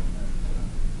point and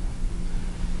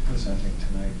presenting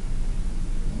tonight.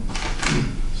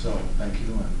 So thank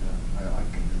you, and I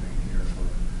can remain here for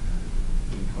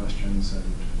any questions. And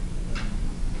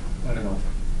I don't know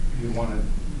if you want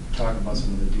to talk about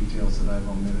some of the details that I've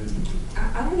omitted.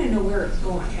 I want to know where it's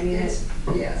going. I mean,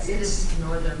 It's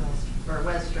northernmost or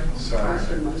westernmost. Sorry.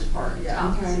 Westernmost part,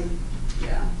 yeah. Okay.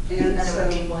 Yeah. And And then it would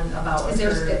be so, one about a Is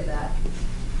there third of that.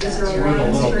 Is there a Where the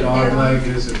line little straight dog down? leg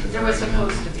is at the There was very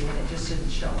end. supposed to be, and it just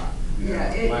didn't show up.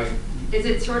 Yeah, it- my- Is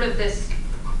it sort of this,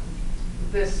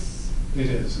 It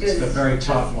is. It's the It's very this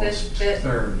topmost bit.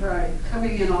 third. right,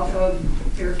 coming in off of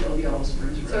Fairfield Yellow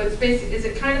Springs Road. so it's basically, is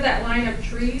it kind of that line of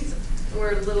trees?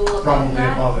 Or a little above Probably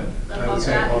that? above it. I would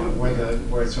say that? above it,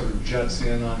 where it sort of juts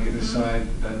in on either side.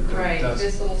 Right,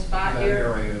 this little spot That here?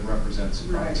 area represents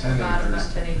about Right, 10 about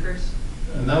acres. 10 acres.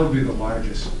 And that would be the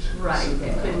largest. Right,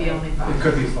 it could be only 5. It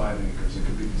could be 5 acres. It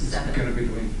could be, it's 7. going to be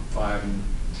between 5 and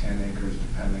 10 acres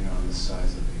depending on the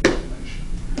size of the installation.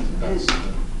 That's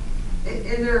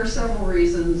And there are several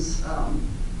reasons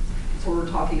for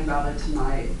talking about it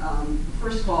tonight.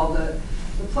 First of all, the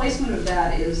placement of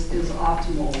that is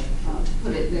optimal to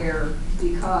put it there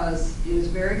because it is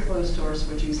very close to our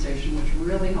switching station, which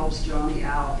really helps Johnny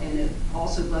out, and it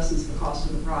also lessens the cost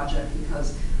of the project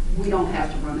because we don't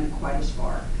have to run it quite as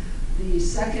far. The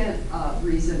second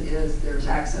reason is there's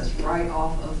access right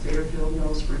off of Fairfield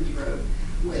Mill Springs Road,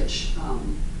 which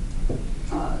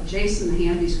Jason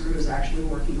Handy's crew is actually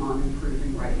working on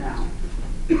improving right now.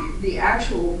 The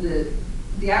actual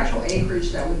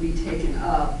acreage that would be taken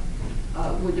up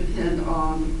would depend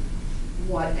on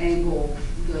what angle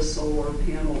the solar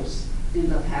panels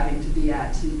end up having to be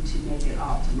at to make it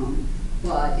optimum.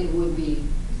 But it would be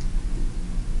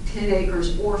 10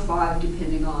 acres or 5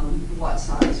 depending on what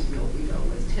size field we go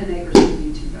with. 10 acres would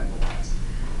be 2 megawatts.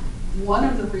 One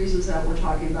of the reasons that we're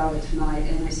talking about it tonight,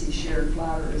 and I see Sharon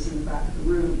Flatter is in the back of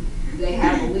the room, they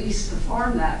have a lease to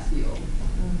farm that field.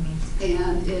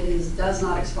 And it does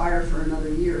not expire for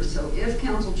another year. So if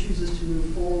council chooses to move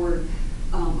forward,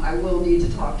 I will need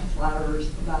to talk to Flatterers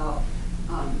about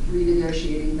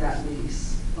renegotiating that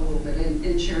lease a little bit.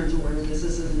 And Sharon's aware of this.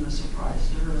 This isn't a surprise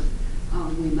to her.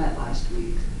 We met last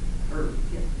week, or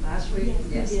last week?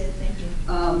 Yes, we did, thank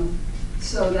you.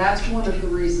 So that's one of the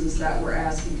reasons that we're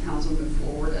asking council to move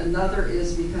forward. Another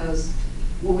is because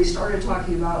when we started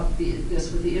talking about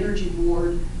this with the Energy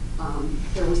Board,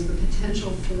 there was the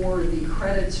potential for the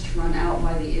credits to run out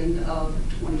by the end of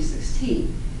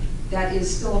 2016. That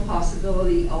is still a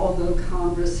possibility, although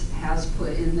Congress has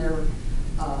put in their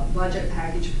budget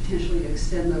package potentially to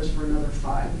extend those for another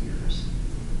 5 years.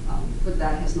 But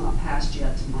that has not passed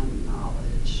yet to my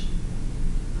knowledge.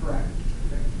 Correct?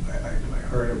 I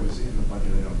heard it was in the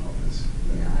budget. I don't know if it's.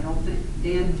 Yeah, I don't think,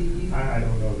 Dan, do you? I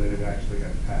don't know that it actually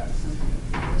got passed.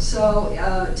 So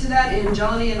to that end,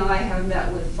 Johnny and I have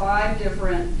met with 5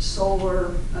 different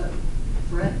solar,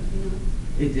 Brett, you know?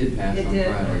 It did pass It on did?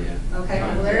 Friday, yeah. Okay,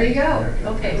 well, there you go.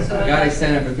 Okay, so. I got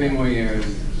extended for 3 more years.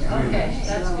 Okay,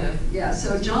 that's So, good. Yeah,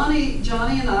 so Johnny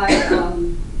and I,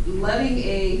 letting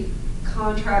a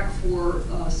contract for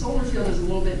a solar field is a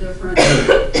little bit different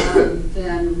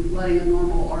than letting a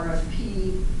normal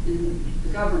RFP in the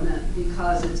government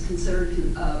because it's considered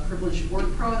a privileged work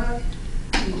product.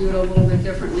 We do it a little bit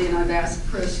differently, and I've asked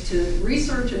Chris to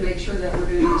research and make sure that we're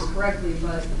doing this correctly,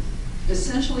 but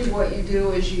essentially what you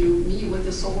do is you meet with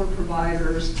the solar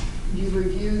providers, you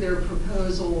review their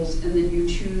proposals, and then you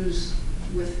choose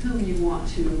with whom you want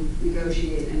to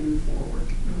negotiate and move forward.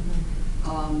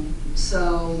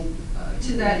 So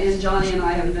to that end, Johnny and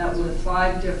I have met with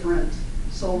 5 different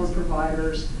solar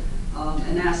providers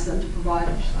and asked them to provide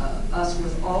us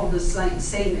with all of the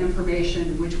same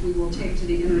information, which we will take to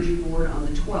the Energy Board on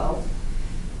the 12th.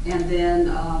 And then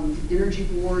Energy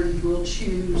Board will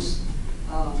choose,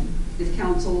 if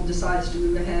council decides to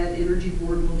move ahead, Energy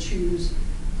Board will choose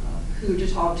who to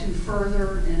talk to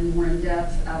further and more in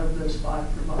depth out of those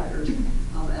 5 providers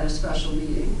at a special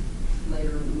meeting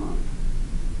later in the month.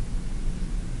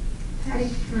 Patty,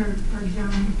 for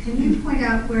John, can you point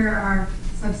out where our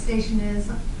substation is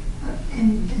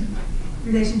in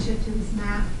relationship to this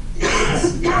map?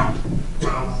 It's not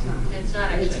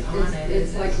actually on it.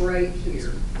 It's like right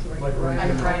here. Like right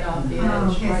Right off the edge.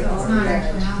 Oh, okay, so it's not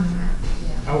actually on the map.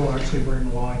 I will actually bring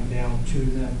a line down to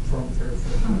them from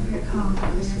Fairfield. Okay,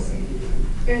 I see.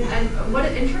 And what,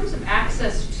 in terms of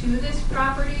access to this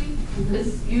property,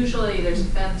 is usually there's a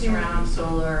fence around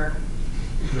solar,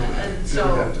 and There would have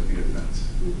so, to be a fence.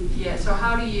 yeah, so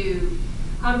how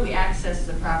do we access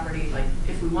the property, like,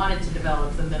 if we wanted to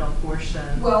develop the middle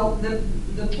portion? Well, the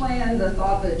plan, the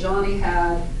thought that Johnny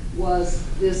had was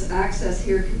this access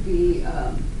here could be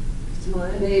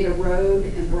made a road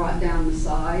and brought down the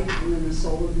side, and then the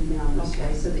solar would be down this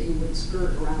way, so that you would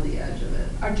skirt around the edge of it.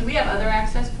 Or do we have other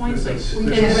access points, like, There's a- can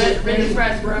there's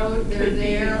Renfresh Road through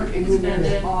there, And move extend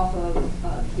it it? off of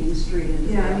King Street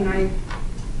into Yeah, I mean,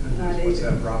 What's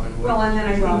that, Robinwood? well, and then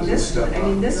I think this would, I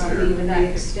mean, this would even be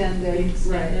extended.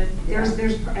 Extended.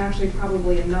 There's actually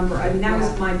probably a number, I mean, that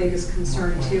was my biggest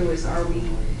concern too, is are we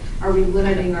limiting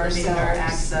Limiting ourselves? our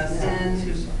access And,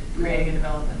 to creating a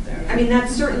development there. I mean, that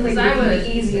certainly Because would I be would, the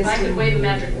if easiest I could to. wave a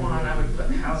magic wand, I would put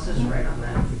houses right on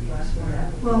that last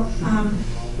one. Well,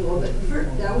 Well,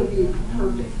 that would be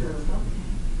perfect for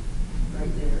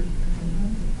right there.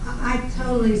 I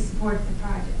totally support the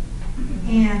project.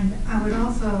 And I would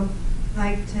also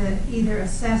like to either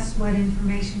assess what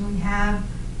information we have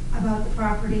about the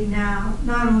property now,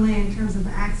 not only in terms of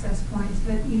the access points,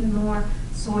 but even more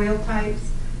soil types,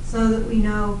 so that we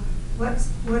know what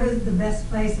is the best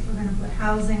place if we're going to put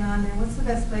housing on there, what's the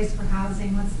best place for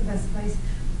housing, what's the best place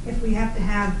if we have to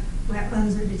have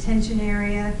wetlands or detention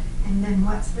area, and then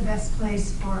what's the best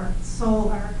place for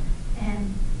solar,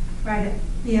 and try to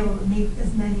be able to meet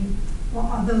as many, well,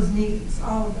 all of those needs,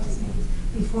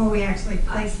 before we actually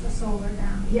place the solar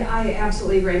down. Yeah, I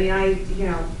absolutely agree. I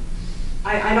mean,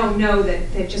 I don't know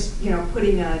that just,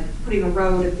 putting a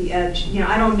road at the edge,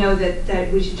 I don't know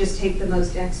that we should just take the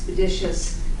most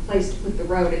expeditious place to put the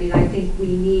road. I mean, I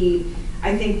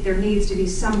think there needs to be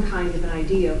some kind of an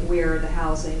idea of where the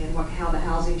housing and how the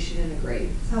housing should integrate.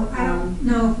 So I don't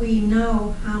know if we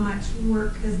know how much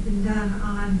work has been done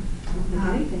on. I don't think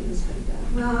anything has been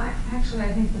done. Well, actually,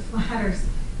 I think the Flatters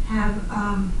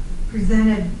have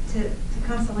presented to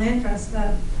Council Land Trust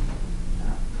that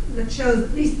shows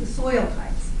at least the soil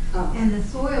types. Oh. And the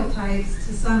soil types,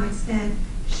 to some extent,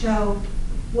 show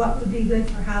what would be good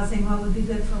for housing, what would be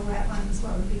good for wetlands,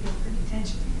 what would be good for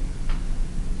detention.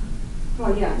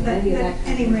 Well, yeah. But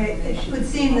anyway, it would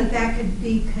seem that could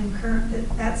be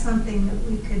concurrent, that's something that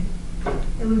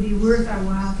it would be worth our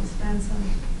while to spend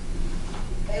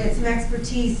some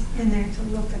expertise in there to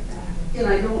look at that. And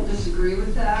I don't disagree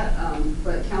with that,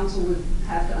 but council would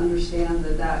have to understand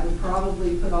that would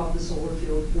probably put off the solar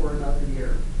field for another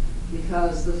year.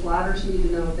 Because the Flatters need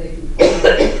to know if they can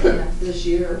plan this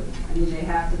year. I mean, they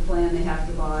have to plan, they have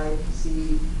to buy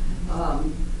seed,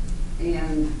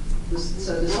 and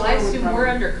so the Well, solar I would assume probably- we're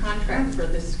under contract for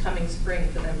this coming spring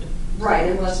for them to. Right,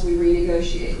 unless we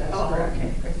renegotiate, that's Oh, correct.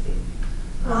 okay, I see.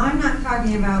 Well, I'm not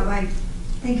talking about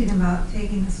thinking about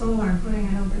taking the solar and putting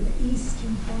it over the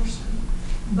eastern portion,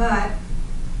 but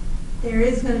there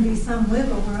is going to be some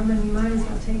wiggle room, and we might as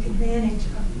well take advantage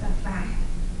of the fact.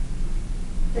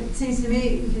 It seems to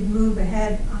me we could move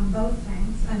ahead on both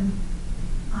things, and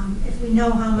if we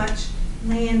know how much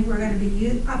land we're going to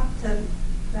be up to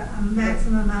the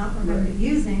maximum amount we're going to be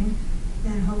using,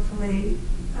 then hopefully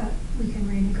we can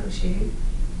renegotiate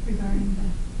regarding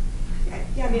the.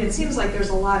 Yeah, I mean, it seems like there's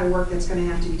a lot of work that's going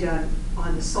to have to be done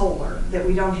on the solar, that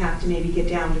we don't have to maybe get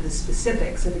down to the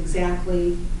specifics of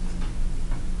exactly.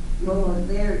 Well,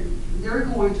 they're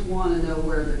going to want to know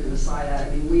where they're going to site at.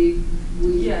 I mean,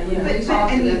 when we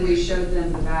talked to them, we showed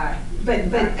them the back.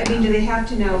 But I mean, do they have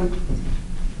to know?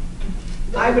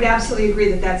 I would absolutely agree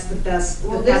that that's the best.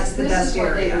 Well, that's the this best is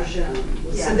what they area. were shown.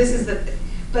 So this is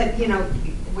but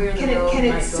Where the can road it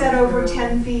might go set over through.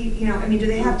 10 feet? I mean, do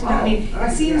they have to know? I mean, Oh,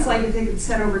 it seems yeah. like if they could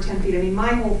set over 10 feet. I mean,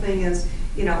 my whole thing is,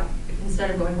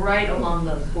 Instead of going right along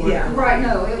the border. Yeah. Right,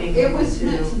 no, being it able was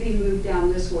meant to be moved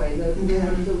down this way.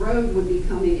 The road would be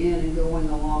coming in and going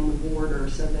along the border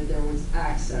so that there was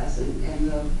access, and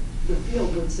the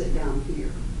field would sit down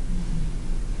here.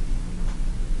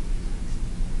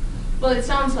 Well, it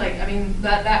sounds like, I mean,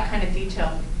 that kind of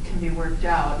detail can be worked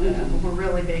out. Yeah. We're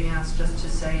really being asked just to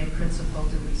say, in principle,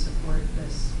 do we support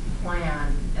this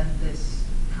plan and this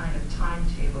kind of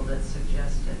timetable that's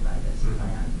suggested by this Mhm.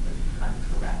 plan? If I'm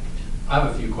correct. I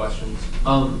have a few questions.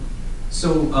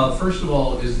 So first of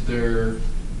all,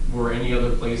 were any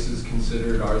other places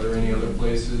considered? Are there any other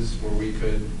places where we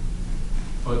could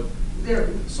put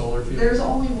solar fields? There's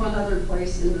only one other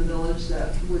place in the village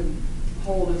that would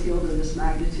hold a field of this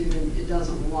magnitude, and it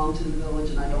doesn't belong to the village,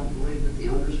 and I don't believe that the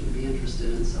owners would be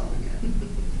interested in selling it.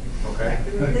 Okay.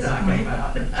 This Talking point.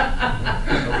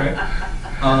 Okay.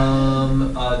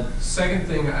 Second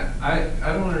thing, I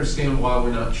don't understand why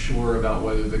we're not sure about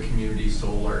whether the community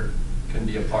solar can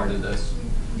be a part of this.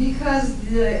 Because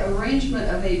the arrangement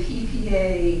of a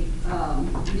PPA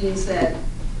means that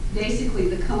basically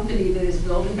the company that is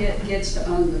building it gets to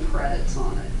own the credits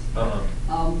on it.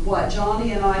 What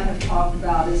Johnny and I have talked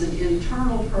about is an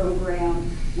internal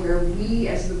program where we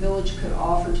as the village could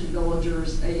offer to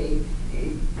villagers a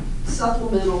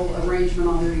supplemental arrangement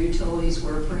on their utilities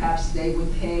where perhaps they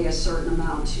would pay a certain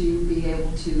amount to be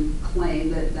able to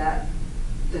claim that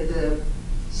the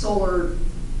solar,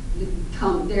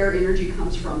 their energy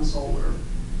comes from solar,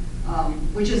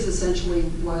 which is essentially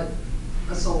what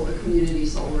a community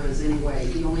solar is anyway.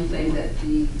 The only thing that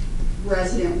the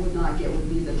resident would not get would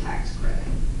be the tax credit.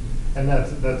 And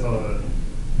that's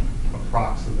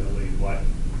approximately what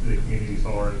the community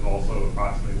solar is, also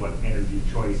approximately what energy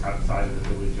choice outside of the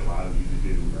village allows you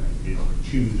to do, is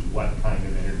choose what kind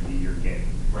of energy you're getting.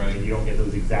 Right. And you don't get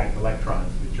those exact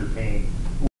electrons that you're paying.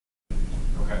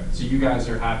 Okay, so you guys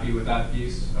are happy with that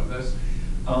piece of this?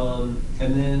 And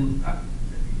then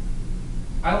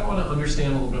I want to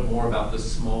understand a little bit more about the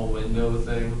small window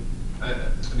thing. I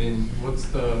mean, what's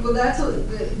the? Well, that's,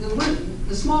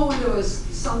 the small window is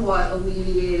somewhat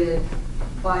alleviated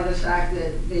by the fact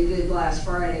that they did last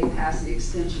Friday pass the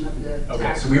extension of the tax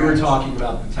Okay, so we were credits. talking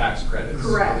about the tax credits.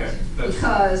 Correct, Okay, that's-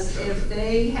 because if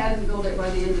they hadn't built it by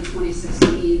the end of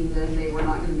 2016, then they were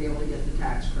not going to be able to get the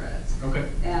tax credits. Okay.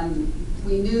 And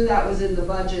we knew that was in the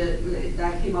budget,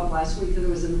 that came up last week, that it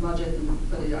was in the budget,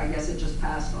 but I guess it just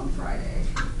passed on Friday.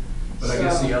 But I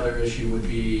guess So- the other issue would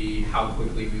be how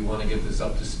quickly we want to get this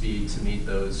up to speed to meet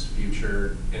those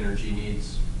future energy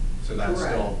needs. So that's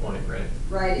Correct. still a point, right?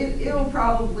 Right, it'll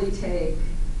probably take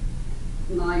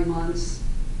 9 months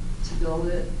to build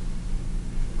it.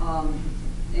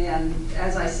 And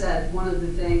as I said, one of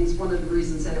the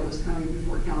reasons that it was coming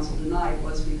before council tonight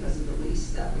was because of the lease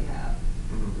that we have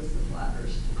with the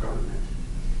Flatters Department.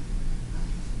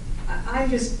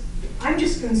 I'm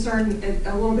just concerned,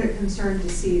 a little bit concerned to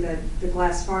see the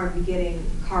glass farm be getting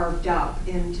carved up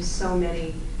into so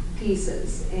many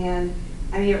pieces. And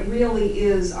I mean, it really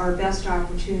is our best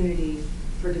opportunity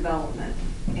for development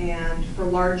and for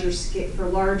larger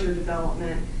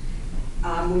development.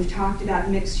 We've talked about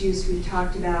mixed use, we've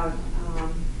talked about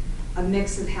a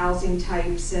mix of housing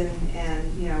types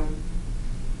and you know,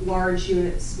 large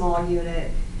unit, small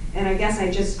unit. And I guess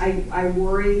I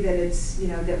worry that it's, you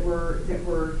know, that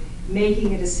we're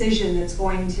making a decision that's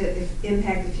going to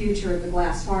impact the future of the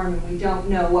glass farm, and we don't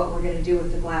know what we're going to do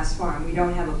with the glass farm. We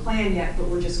don't have a plan yet, but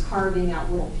we're just carving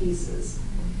out little pieces.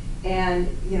 And,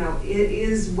 you know, it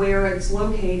is where it's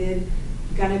located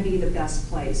going to be the best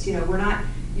place. You know,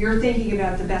 you're thinking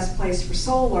about the best place for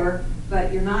solar,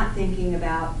 but you're not thinking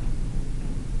about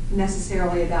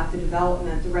necessarily about the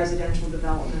development, the residential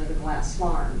development of the glass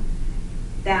farm.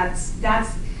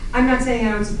 I'm not saying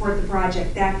I don't support the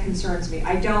project. That concerns me.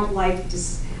 I don't like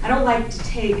to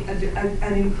take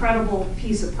an incredible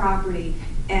piece of property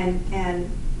and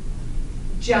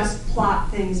just plop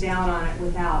things down on it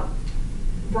without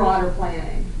broader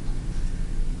planning.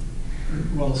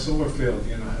 Well, solar field,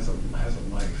 you know, has a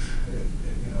life.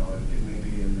 You know, it may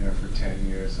be in there for 10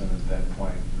 years, and at that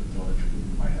point, the village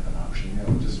might have an option. You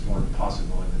know, just one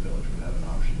possibility, the village would have an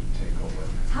option to take over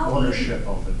ownership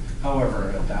of it.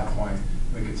 However, at that point,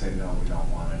 we could say, no, we don't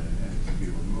want it, and it can be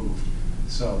removed,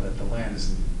 so that the land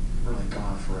isn't really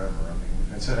gone forever. I mean, we've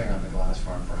been sitting on the glass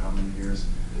farm for how many years?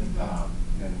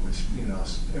 And which, you know,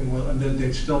 and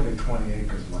there'd still be 20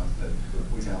 acres left that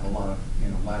we'd have a lot of, you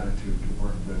know, latitude to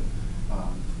work with.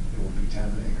 It would be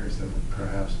 10 acres that would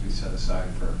perhaps be set aside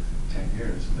for 10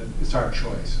 years. It's our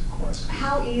choice, of course.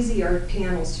 How easy are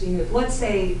panels to be moved? Let's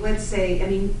say, I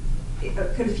mean,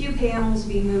 could a few panels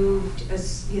be moved,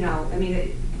 as, you know, I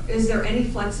mean, is there any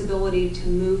flexibility to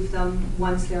move them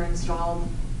once they're installed?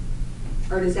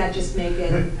 Or does that just make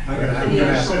it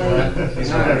financially?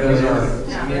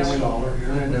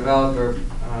 When a developer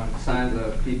signs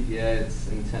a PPA, it's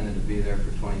intended to be there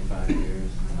for 25 years.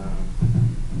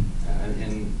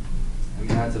 And I mean,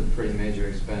 that's a pretty major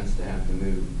expense to have to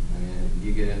move. I mean,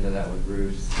 you get into that with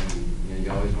roofs, and you know,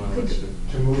 you always want to look at the...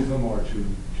 To move them or to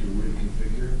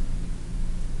reconfigure?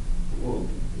 Well,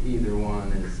 either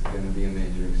one is going to be a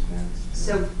major expense.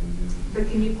 So, but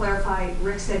can you clarify,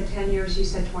 Rick said 10 years, you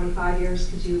said 25 years.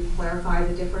 Could you clarify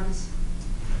the difference?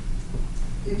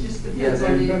 It just depends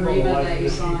on the agreement that you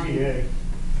sign.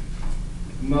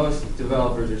 Most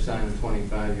developers are signing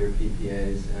 25-year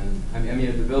PPAs, and I mean,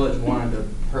 if the village wanted to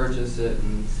purchase it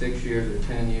in 6 years or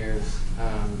 10 years,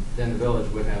 then the village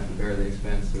would have to bear the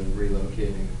expense of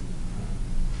relocating,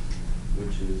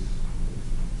 which is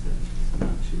not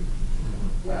cheap.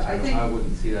 Well, I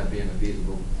wouldn't see that being a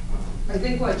feasible. I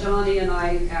think what Johnny and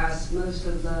I asked most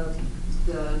of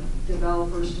the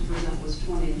developers to present was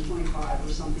 20 and 25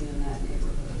 or something in that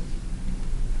neighborhood.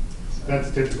 So.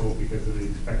 That's typical because of the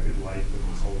expected life of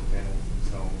the solar panels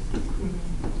themselves.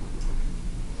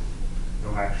 No,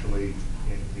 actually,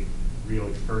 in the real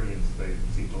experience, they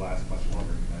seem to last much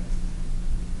longer than that.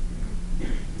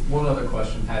 One other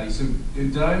question, Patty. So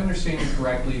did I understand you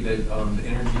correctly that the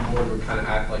Energy Board would kind of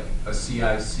act like a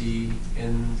CIC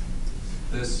in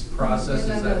this process?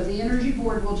 No, the Energy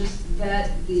Board will just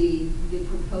vet the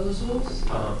proposals,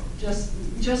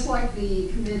 just like the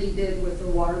committee did with the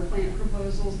water plant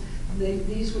proposals.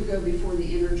 These would go before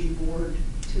the Energy Board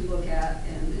to look at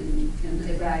and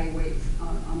evaluate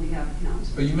on behalf of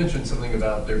council. But you mentioned something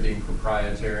about there being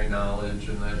proprietary knowledge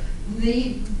and that...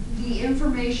 The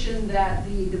information that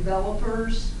the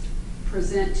developers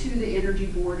present to the Energy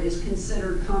Board is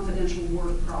considered confidential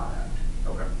work product.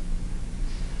 Okay.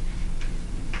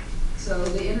 So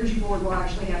the Energy Board will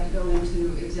actually have to go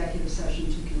into executive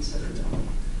session to consider them.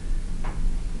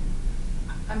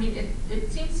 I mean,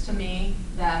 it seems to me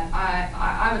that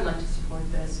I would like to support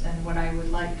this, and what I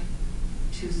would like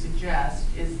to suggest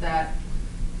is that,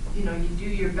 you know, you do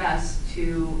your best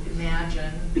to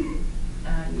imagine,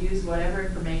 use whatever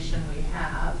information we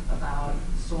have about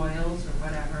soils or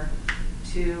whatever,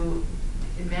 to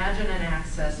imagine an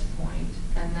access point,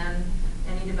 and then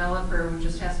any developer who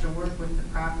just has to work with the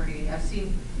property. I've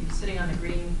seen, sitting on the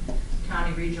Greene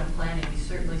County Regional Planning, you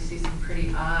certainly see some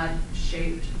pretty odd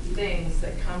shaped things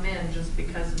that come in just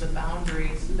because of the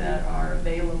boundaries that are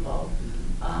available.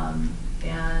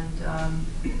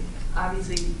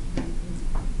 Obviously,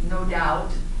 no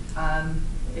doubt,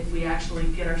 if we actually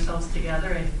get ourselves together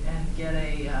and get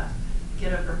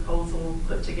a proposal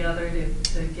put together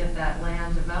to get that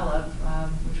land developed,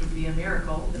 which would be a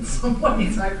miracle in some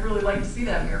ways. I'd really like to see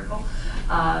that miracle.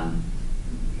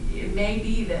 It may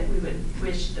be that we would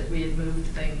wish that we had moved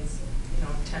things,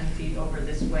 10 feet over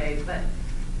this way, but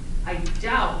I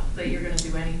doubt that you're going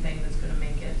to do anything that's going to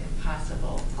make it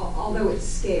impossible. Although it's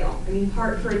scale. I mean,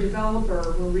 for a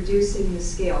developer, we're reducing the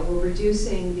scale. We're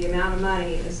reducing the amount of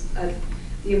money,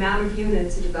 the amount of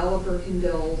units a developer can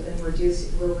build, and we're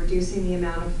reducing the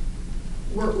amount of,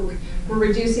 we're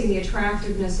reducing the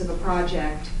attractiveness of a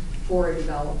project for a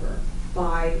developer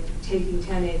by taking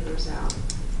 10 acres out.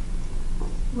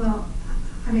 Well,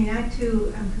 I mean, I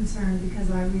too am concerned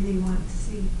because I really want to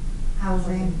see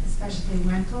housing, especially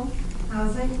rental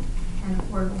housing and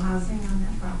affordable housing on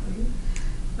that property.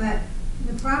 But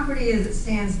the property as it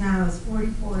stands now is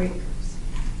 44 acres.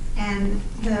 And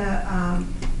the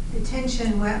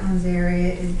detention wetlands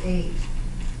area is 8.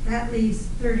 That leaves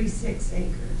 36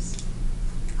 acres.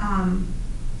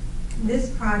 This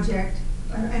project,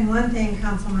 and one thing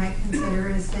council might consider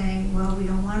is saying, well, we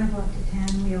don't want to go up to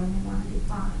 10, we only want to do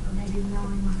 5, or maybe we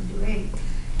only want to do 8.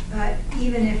 But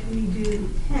even if we do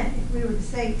 10, if we were to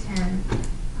say 10,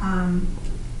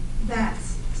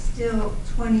 that's still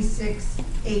 26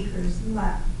 acres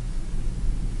left.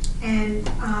 And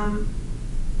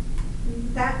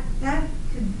that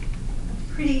could,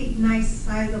 a pretty nice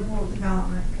sizable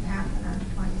development could happen on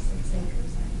 26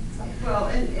 acres. I think. Well,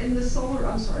 and the solar,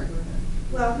 I'm sorry, go ahead.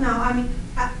 Well, no, I mean,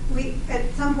 we,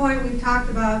 at some point we talked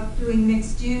about doing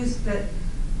mixed use, but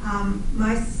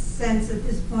my sense at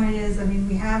this point is, I mean,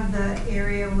 we have the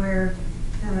area where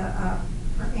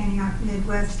Antioch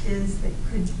Midwest is that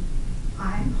could,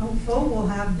 I'm hopeful we'll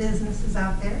have businesses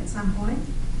out there at some point.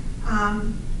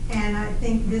 And I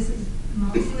think this is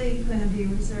mostly going to be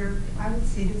reserved, I would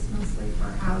see this mostly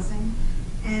for housing.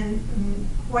 And I mean,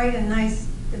 quite a nice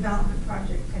development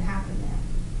project could happen there.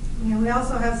 You know, we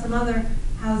also have some other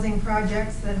housing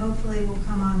projects that hopefully will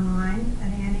come online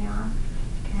at Antioch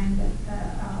and at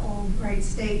the old Wright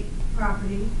State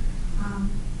property. I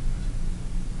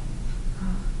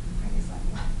guess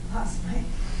I lost my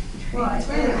train of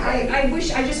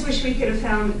thought. I just wish we could have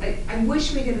found, I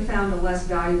wish we could have found a less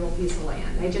valuable piece of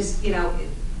land. I just,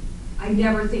 I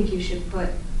never think you should put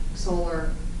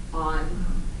solar on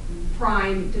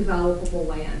prime developable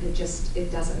land. It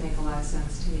doesn't make a lot of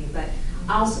sense to me, but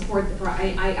I'll support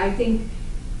I think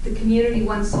the community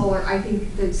wants solar. I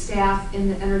think the staff in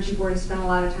the Energy Board has spent a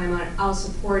lot of time on it. I'll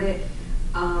support it.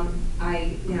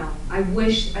 I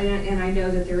wish, and I know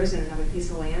that there isn't another piece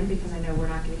of land because I know we're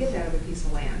not going to get that other piece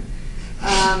of land.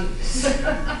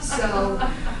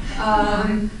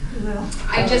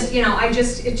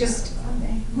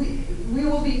 We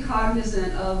will be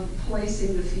cognizant of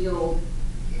placing the field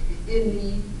in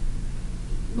the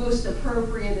most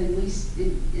appropriate and least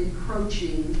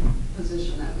encroaching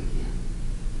position that we can.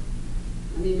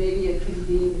 I mean, maybe it could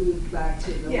be moved back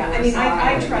to the north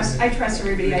side. I trust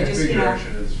everybody. I just feel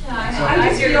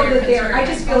that there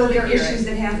are issues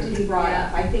that have to be brought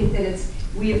up. I think that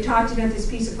we have talked about this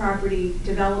piece of property,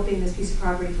 developing this piece of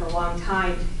property for a long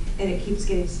time, and it keeps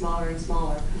getting smaller and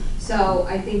smaller. So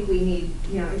I think we need,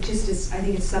 it just is, I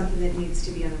think it's something that needs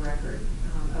to be on the record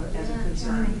as a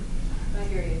concern. I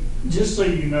hear you. Just so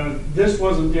you know, this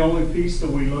wasn't the only piece that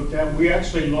we looked at. We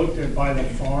actually looked at by the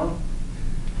farm,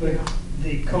 but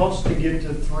the cost to get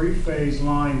the 3-phase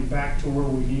line back to where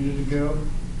we needed to go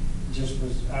just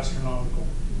was astronomical.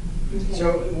 Okay.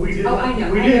 So we didn't, I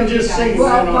we know didn't just sing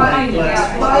Well, on that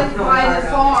last. by the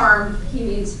farm, he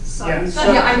means Yeah, Sun. so- I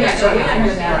know I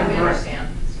that. understand.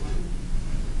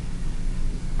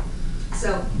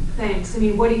 So, thanks. I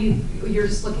mean, you're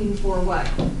just looking for what?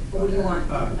 What do you want?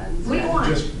 What do you want?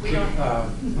 Just keep,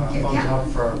 thumbs up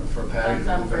for Patty Thumbs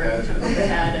to up move for ahead. to move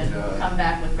ahead and come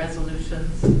back with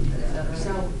resolutions, et cetera.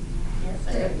 So, yes, I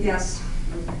do. yes.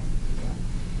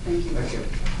 Thank you. Thank you.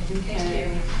 Okay.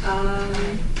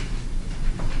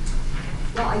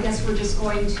 Well, I guess we're just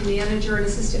going to manager and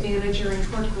assistant manager and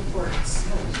clerk reports.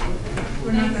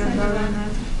 We're not gonna vote on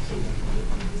that?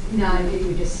 No, I think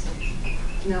we just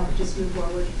move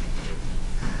forward.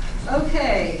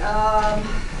 Okay,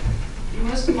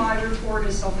 most of my report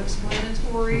is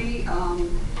self-explanatory.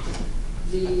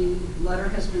 The letter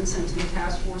has been sent to the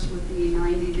task force with the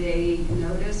 90-day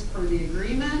notice per the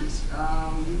agreement.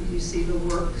 You see the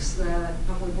works that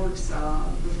Public Works, the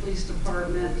police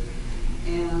department,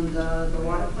 and the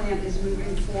water plant is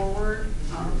moving forward.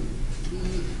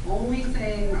 The only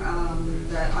thing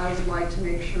that I would like to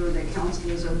make sure that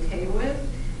council is okay with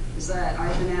is that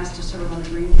I've been asked to serve on the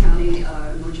Greene County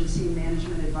Emergency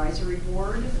Management Advisory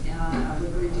Board, and I've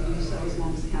agreed to do so as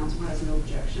long as the council has no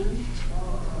objection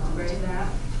to that.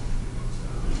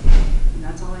 And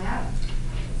that's all I have.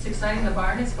 It's exciting, the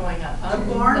barn is going up. Huh? The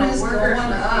barn is workers going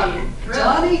must up. be thrilled.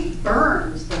 Johnny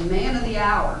Burns, the man of the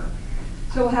hour.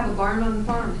 So we'll have a barn on the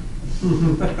farm.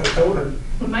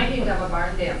 You might need to have a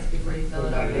barn dance before you fill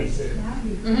it up.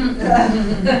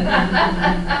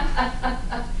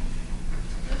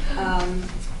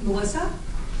 Melissa?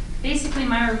 Basically,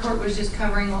 my report was just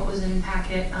covering what was in the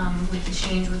packet with the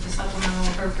change with the supplemental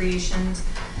appropriations.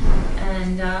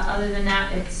 And other than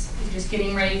that, it's just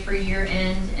getting ready for year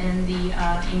end and the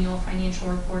annual financial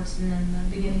reports and then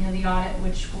the beginning of the audit,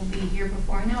 which will be here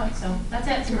before I know it. So that's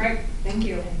it. Great, thank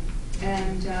you.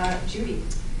 And Judy?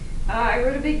 I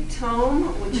wrote a big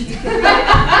tome, which you can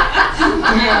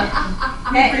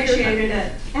read Appreciated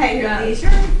it. at your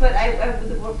leisure. But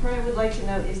what I would like to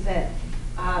note is that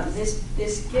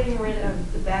this getting rid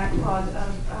of the backlog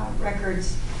of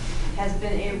records has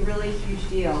been a really huge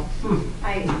deal.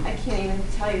 I can't even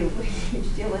tell you what a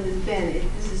huge deal it has been.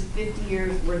 This is 50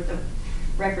 years worth of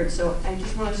records. So I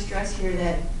just want to stress here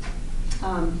that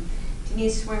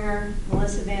Denise Swinger,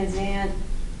 Melissa Van Zandt,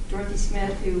 Dorothy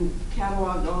Smith, who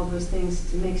cataloged all those things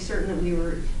to make certain that we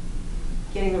were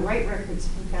getting the right records,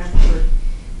 in fact, for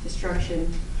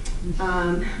destruction.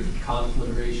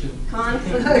 Conflagration.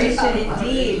 Conflagration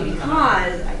indeed,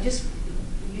 because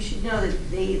you should know that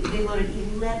they loaded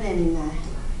 11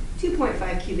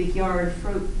 2.5 cubic yard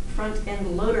front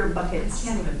end loader buckets.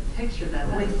 I can't even picture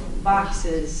that. With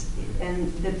boxes,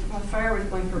 and the fire was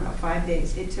going for about 5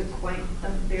 days. It took quite a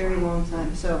very long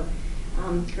time. So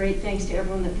great thanks to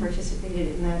everyone that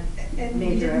participated in that. And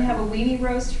major you didn't have a effort. weenie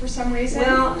roast for some reason?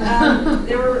 Well,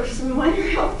 there were some minor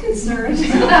health concerns.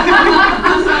 Perhaps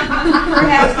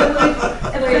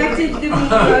that affected the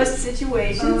weenie roast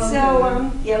situation.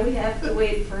 So yeah, we have to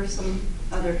wait for some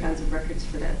other kinds of records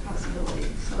for that possibility.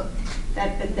 So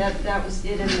that was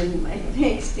it. And then my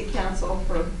thanks to council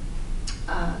for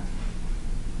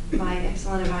my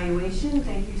excellent evaluation.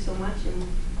 Thank you so much, and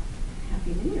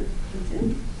happy New Year. That's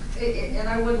it. And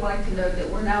I would like to note that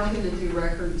we're now going to do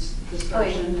records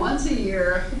destruction once a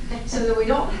year so that we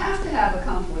don't have to have a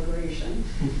conflagration,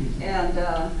 and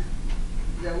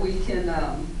that we can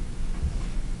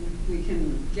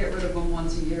get rid of them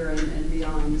once a year and be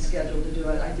on the schedule to do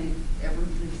it. I think every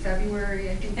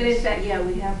February, I think. And in fact, yeah,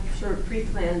 we have sort of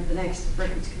pre-planned the next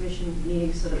Records Commission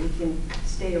meeting so that we can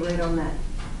stay right on that.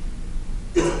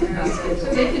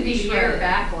 So they could be year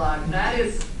backlog. That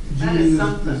is Judy,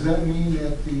 something. does that mean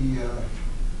that the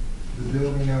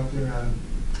building out there on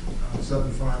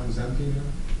Southern Farm is empty now?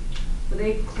 But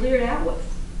they cleared out, what,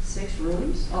 6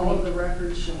 rooms? All of the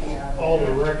records should be out. All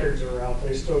the records are out.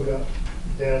 They still got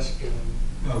desk and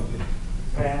Okay.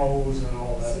 panels and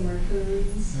all that. Some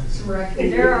raccoons. Some records.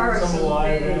 There are Some some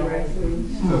live big animals.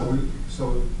 raccoons.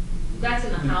 So That's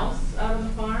in the house out on the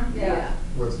farm? Yeah.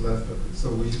 what's left of it? So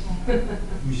we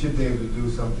should be able to do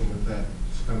something with that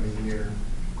coming year.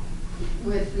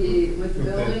 With the With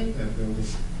building. that building.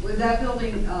 With that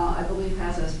building, I believe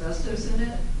has asbestos in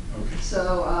it. Okay.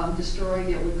 So destroying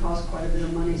it would cost quite a bit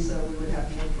of money, so we would have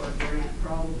to look for a grant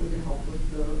probably to help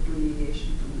with the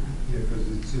remediation from that. Yeah, because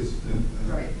it's just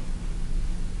Right.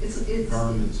 It's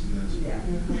environment's a mess. yeah.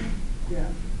 Yeah.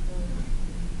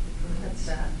 That's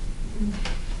sad.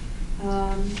 There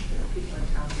are people in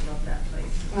town who love that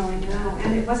place. Well, I know,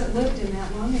 and it wasn't lived in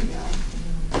that long ago.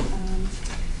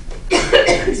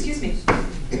 Excuse me.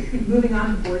 Moving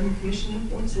on to board and commission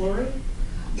reports, Lori?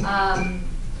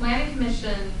 Planning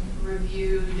Commission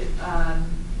reviewed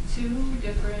 2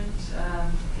 different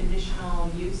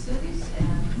conditional uses,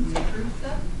 and we approved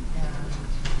them.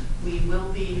 And we will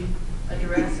be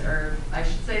or I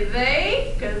should say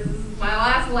they, because this is my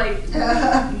last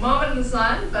moment in the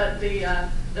sun. But the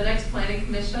next Planning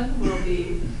Commission will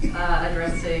be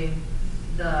addressing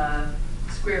the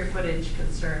square footage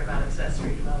concern about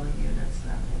accessory dwelling units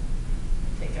that will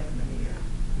take up in the new year.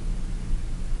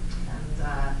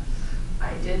 And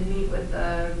I did meet with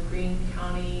the Greene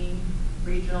County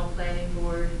Regional Planning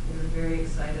Board. They were very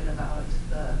excited about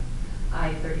the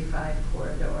I-35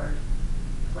 corridor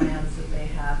plans that they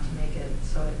have to make it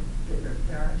so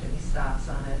there aren't any stops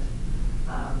on it.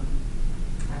 I'm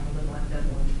a little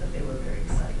ambivalent, but they were very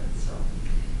excited, so.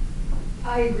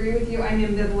 I agree with you. I'm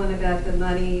ambivalent about the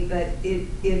money, but it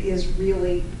is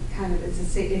really kind of,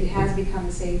 it has become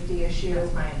a safety issue.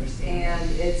 That's my understanding.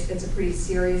 And it's a pretty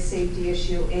serious safety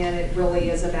issue, and it really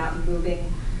is about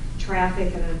moving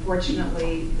traffic, and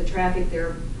unfortunately, the traffic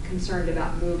they're concerned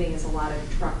about moving is a lot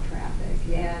of truck traffic.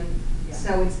 And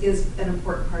so it is an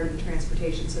important part of the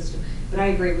transportation system. But I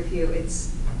agree with you,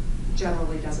 it's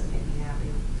generally doesn't make me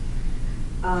happy.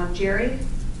 Jerry?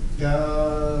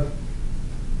 The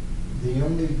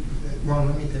only, well,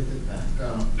 let me take this back.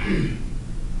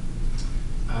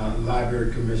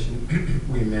 Library Commission,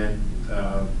 we met,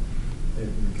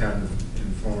 and kind of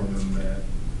informed them that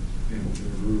the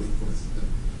roof was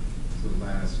the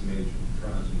last major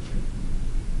project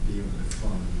to be able to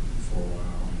fund for a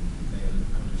while. They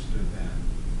understood that.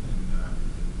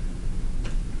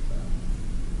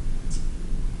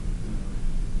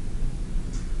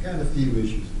 And got a few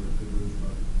issues with the roof,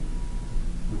 but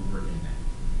we're working that.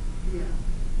 Yeah,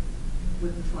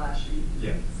 with the flashing.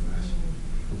 Yeah, flashing.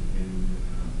 And,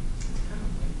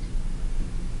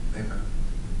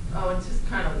 Oh, it's just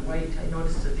kind of white. I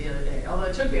noticed it the other day. Although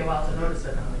it took me a while to notice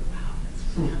it, and I'm like, wow,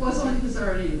 that's. Well, it's only because there are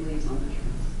already leaves on the trees.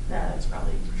 That's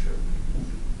probably true.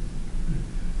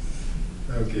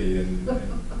 okay,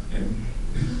 and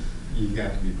you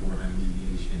got to report on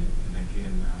mediation, and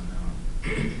again,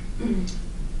 on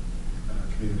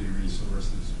community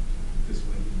resources, this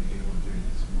way you may be able to do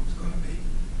this, what's going to be.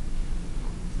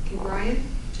 Okay, Brian?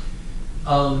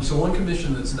 So one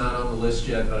commission that's not on the list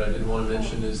yet, but I did want to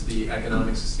mention, is the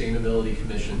Economic Sustainability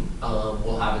Commission.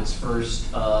 Will have its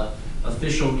first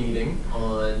official meeting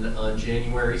on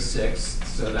January 6th.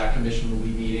 So that commission will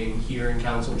be meeting here in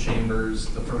council chambers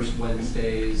the first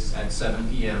Wednesdays at 7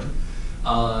 p.m.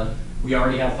 We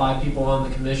already have 5 people on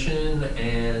the commission,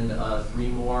 and 3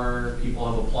 more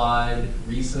people have applied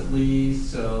recently.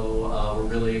 So we're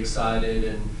really excited,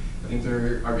 and I think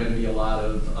there are going to be a lot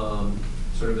of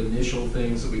sort of initial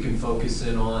things that we can focus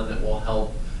in on that will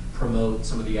help promote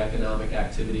some of the economic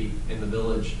activity in the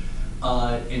village.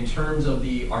 In terms of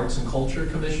the Arts and Culture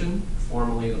Commission,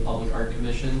 formerly the Public Art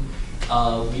Commission,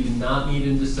 we did not meet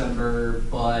in December,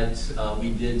 but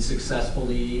we did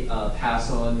successfully pass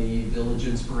on the Village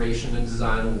Inspiration and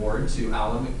Design Award to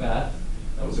Alan Macbeth.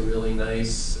 That was a really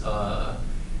nice,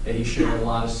 he shared a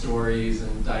lot of stories,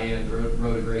 and Diane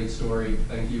wrote a great story.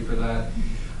 Thank you for that.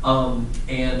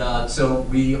 So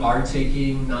we are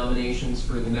taking nominations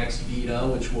for the next VITA,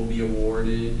 which will be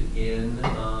awarded in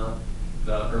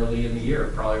early in the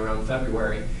year, probably around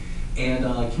February. And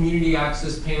community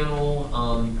access panel,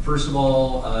 first of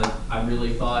all, I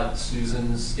really thought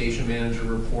Susan's station manager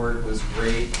report was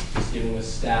great, just giving us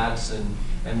stats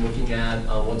and looking at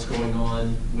what's going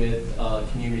on with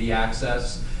community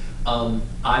access.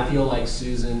 I feel like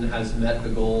Susan has met the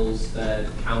goals that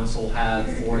council had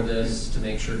for this, to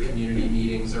make sure community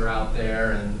meetings are out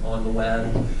there and on the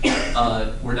web.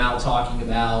 We're now talking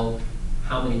about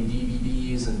how many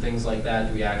DVDs and things like that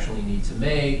do we actually need to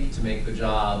make the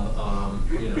job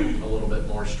a little bit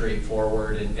more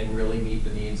straightforward and really meet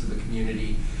the needs of the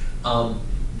community.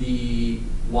 The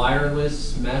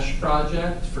wireless mesh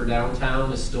project for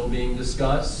downtown is still being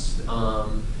discussed.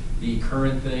 The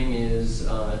current thing is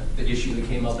the issue that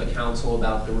came up at council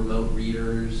about the remote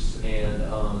readers and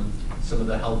some of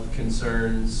the health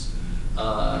concerns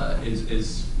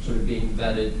is sort of being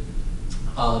vetted.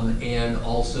 And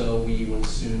also we will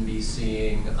soon be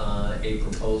seeing a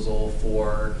proposal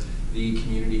for the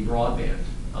community broadband.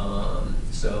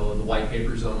 So the white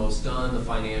paper's almost done, the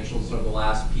financials are the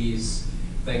last piece.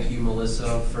 Thank you,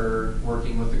 Melissa, for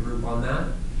working with the group on that.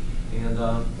 And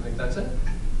I think that's it.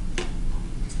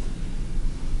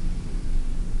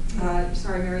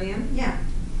 Sorry, Mary Ann? Yeah.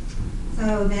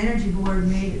 So the Energy Board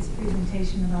made its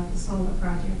presentation about the solar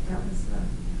project. That was the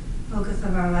focus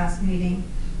of our last meeting.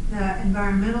 The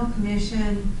Environmental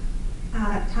Commission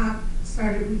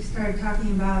we've started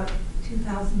talking about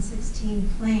 2016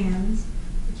 plans,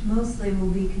 which mostly will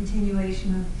be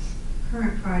continuation of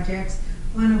current projects,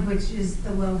 one of which is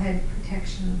the wellhead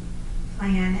protection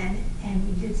plan, and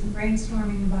we did some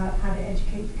brainstorming about how to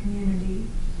educate the community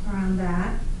around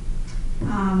that.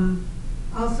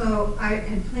 Also, I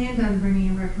had planned on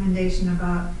bringing a recommendation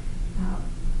about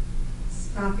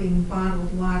stopping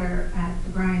bottled water at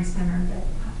the Bryan Center, but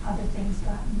other things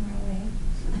got in my way.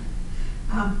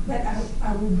 But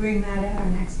I will bring that at our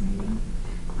next meeting.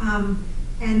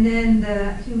 And then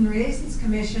the Human Relations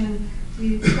Commission,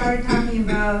 we started talking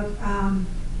about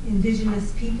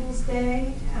Indigenous Peoples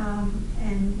Day,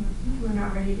 and we're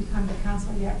not ready to come to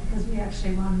council yet because we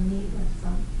actually want to meet with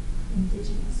some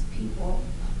Indigenous people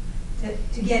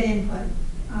to get input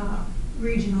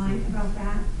regionally about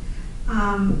that.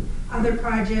 Other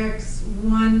projects,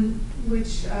 one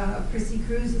which Chrissy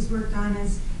Cruz has worked on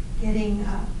is getting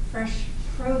fresh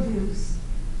produce.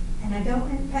 And I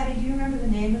don't, Patty, do you remember the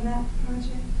name of that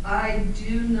project? I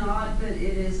do not, but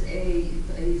it is a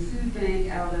food bank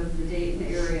out of the Dayton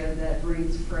area that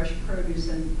brings fresh produce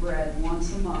and bread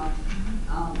once a month.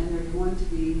 And they're going to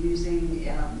be using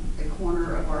the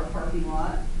corner of our parking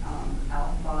lot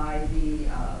out by the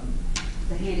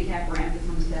handicap ramp that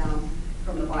comes down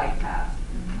from the bike path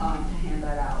to hand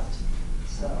that out.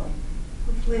 So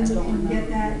hopefully we I don't can get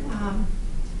remember. that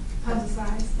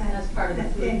publicized. That's part of the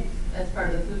food, that's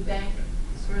part of the food bank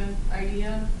sort of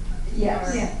idea?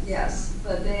 Yes, Yes. yes,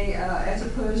 but they, as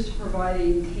opposed to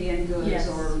providing canned goods Yes.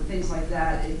 or things like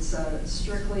that, it's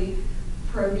strictly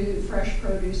produce, fresh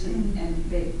produce and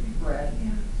baked bread.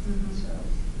 Yeah.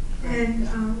 So,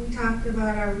 And we talked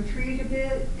about our retreat a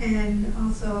bit and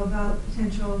also about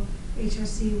potential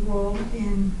HRC role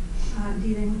in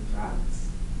dealing with drugs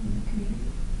in the community.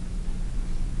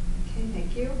 Okay,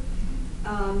 thank you.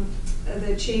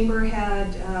 The chamber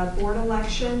had a board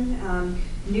election.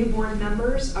 New board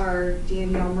members are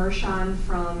Danielle Mershon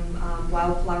from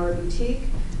Wildflower Boutique,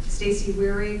 Stacy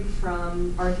Wearig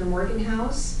from Arthur Morgan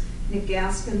House, Nick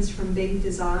Gaskins from Big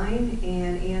Design,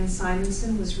 and Ann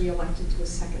Simonson was reelected to a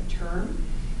second term.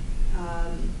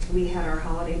 We had our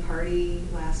holiday party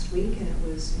last week and it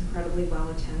was incredibly well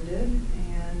attended,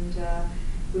 and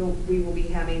we will be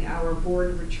having our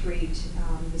board retreat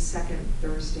the second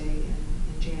Thursday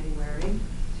in January.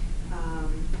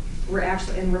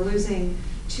 We're losing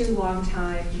two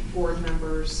longtime board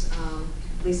members,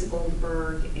 Lisa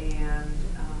Goldberg and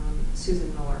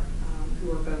Susan Miller,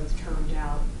 who are both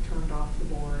turned off the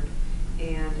board,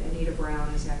 and Anita Brown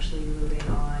is actually moving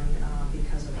on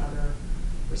because of other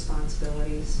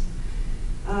responsibilities.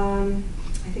 I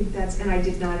think that's, and I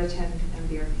did not attend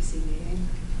MVRPC meeting.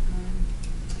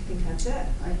 I think that's it.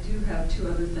 I do have two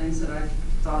other things that I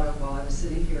thought of while I was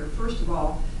sitting here. First of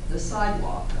all, the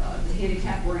sidewalk, the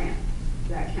handicap ramp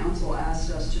that council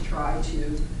asked us to try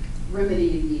to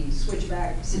remedy the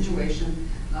switchback situation.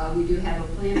 We do have a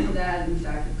plan for that. In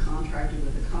fact, I've contracted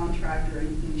with a contractor,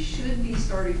 and we should be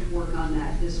starting to work on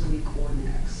that this week or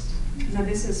next. Now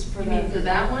this is for You mean for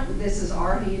that one? This is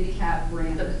our handicap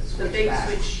ramp. The big switchback.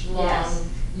 switch long? Yes.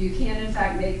 You can in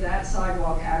fact make that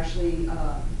sidewalk actually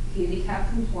handicap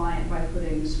compliant by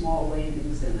putting small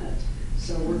landings in it.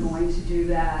 So we're going to do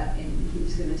that, and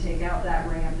he's going to take out that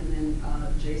ramp, and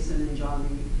then Jason and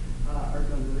Johnny are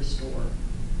going to restore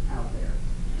out there.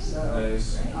 So,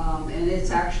 Nice. and it's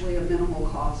actually a minimal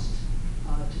cost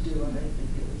to do it. I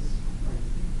think it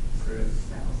was like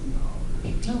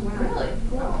 $6,000. Oh, wow. Really?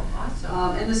 Cool,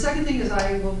 awesome. And the second thing is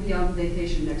I will be on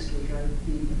vacation next week. I'll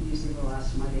be using the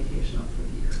last of my vacation up for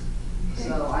the year. Okay.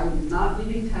 So I'm not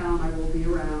leaving town. I will be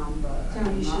around, but So I'm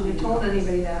you not shouldn't have leaving told office.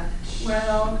 anybody that.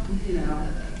 Well, you know.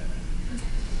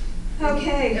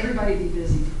 Okay. Everybody be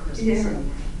busy for Christmas.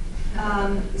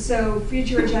 Yeah. So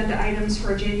future agenda items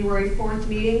for January 4th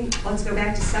meeting, let's go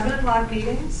back to 7 o'clock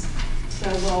meetings. So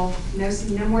we'll,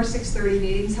 no more 6:30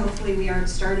 meetings. Hopefully we aren't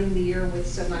starting the year with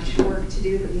so much work to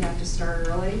do that we have to start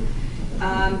early.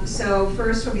 So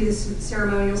first will be the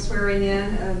ceremonial swearing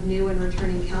in of new and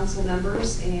returning council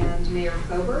members and Mayor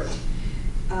Covert.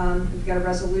 We've got a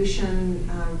resolution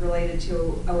related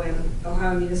to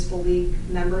Ohio Municipal League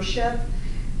membership.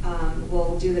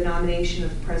 We'll do the nomination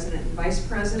of president and vice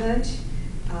president,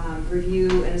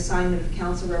 review and assignment of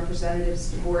council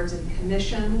representatives to boards and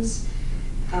commissions.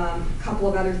 A couple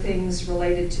of other things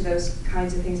related to those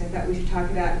kinds of things I thought we should talk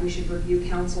about. We should review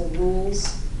council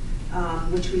rules,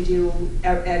 which we do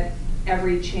at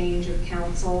every change of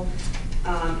council.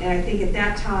 And I think at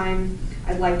that time,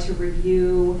 I'd like to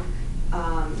review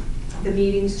the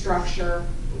meeting structure,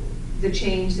 the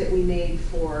change that we made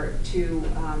to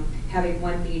having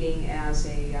one meeting as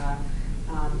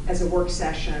a work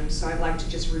session. So I'd like to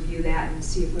just review that and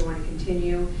see if we want to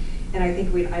continue. And I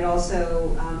think I'd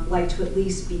also like to at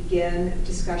least begin a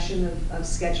discussion of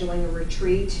scheduling a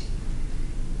retreat.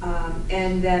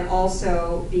 And then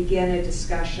also begin a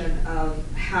discussion of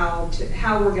how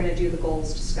we're going to do the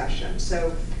goals discussion.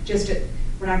 So we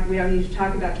don't need to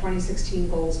talk about 2016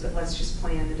 goals, but let's just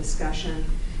plan the discussion.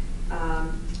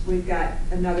 We've got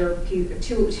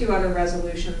two other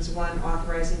resolutions, one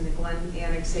authorizing the Glen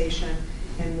annexation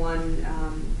and one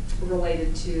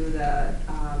related to the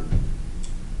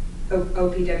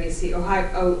OPWC,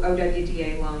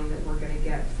 OWDA loan that we're going to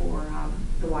get for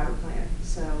the water plant.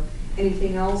 So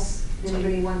anything else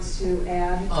anybody wants to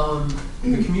add?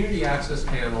 The community access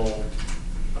panel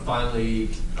finally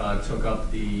took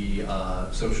up the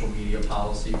social media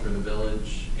policy for the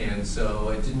village, and so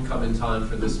it didn't come in time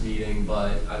for this meeting,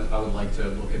 but I would like to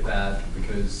look at that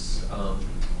because I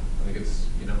think it's,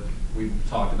 we've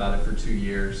talked about it for 2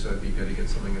 years, so it'd be good to get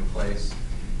something in place.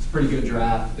 It's a pretty good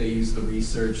draft. They use the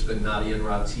research that Nadia and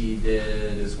Rati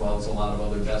did, as well as a lot of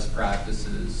other best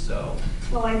practices, so.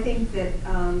 Well, I think that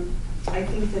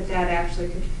that actually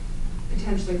could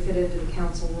potentially fit into the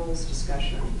council rules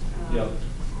discussion. Yep.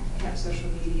 Have social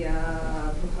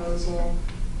media proposal.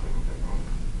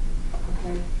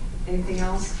 Okay, anything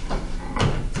else?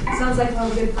 Sounds like we'll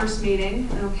have a good first meeting.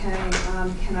 Okay,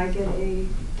 can I get a,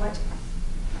 what?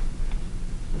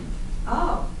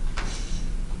 Oh.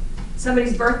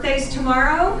 Somebody's birthday's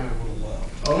tomorrow?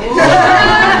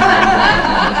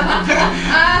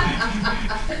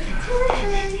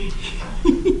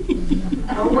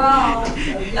 Oh, well.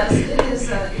 Yes,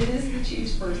 it is the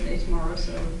chief's birthday tomorrow,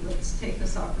 so let's take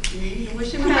this opportunity to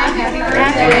wish him a happy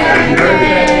birthday.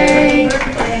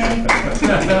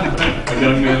 A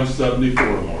young man of 74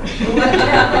 tomorrow.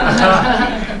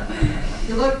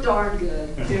 You look darn good.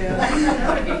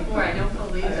 Yeah. Before, I don't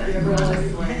believe it.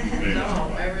 No,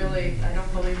 I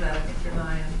don't believe that. I think you're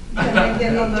lying. Can I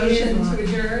get a motion to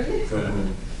adjourn?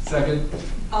 Second.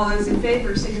 All those in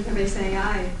favor, signify by saying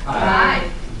aye.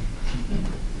 Aye.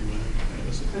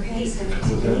 Okay,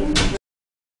 17.